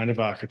certain kind of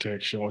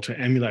architecture, or to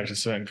emulate a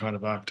certain kind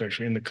of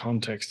architecture in the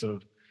context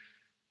of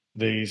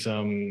these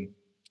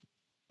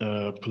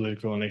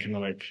political and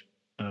economic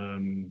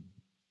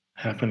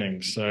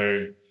happenings.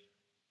 So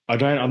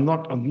I'm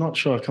not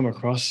sure I've come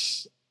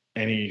across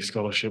any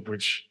scholarship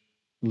which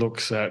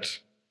looks at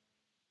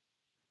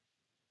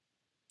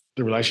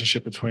the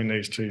relationship between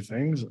these two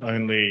things.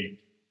 Only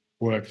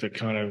work that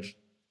kind of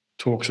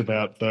talks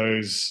about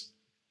those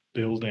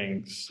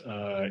buildings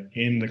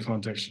in the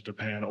context of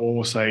Japan,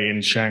 or say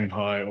in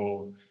Shanghai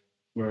or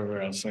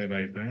wherever else they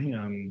may be.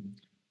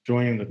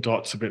 Joining the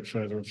dots a bit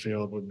further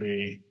afield would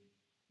be,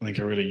 I think,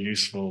 a really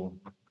useful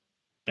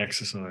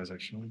exercise,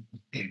 actually.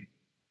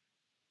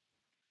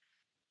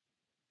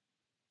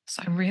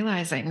 So I'm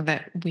realizing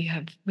that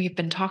we've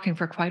been talking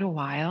for quite a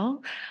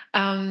while,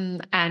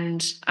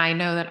 and I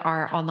know that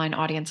our online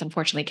audience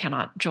unfortunately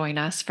cannot join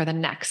us for the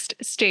next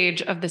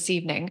stage of this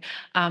evening.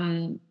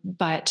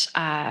 But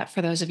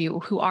for those of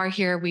you who are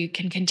here, we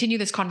can continue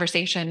this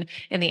conversation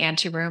in the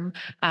anteroom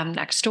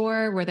next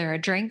door where there are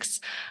drinks.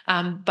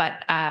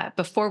 But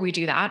before we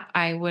do that,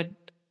 I would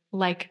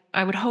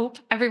hope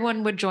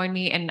everyone would join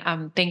me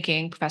in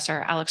thanking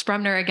Professor Alex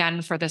Bremner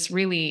again for this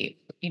really,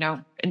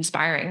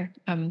 inspiring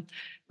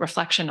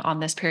reflection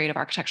on this period of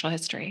architectural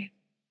history.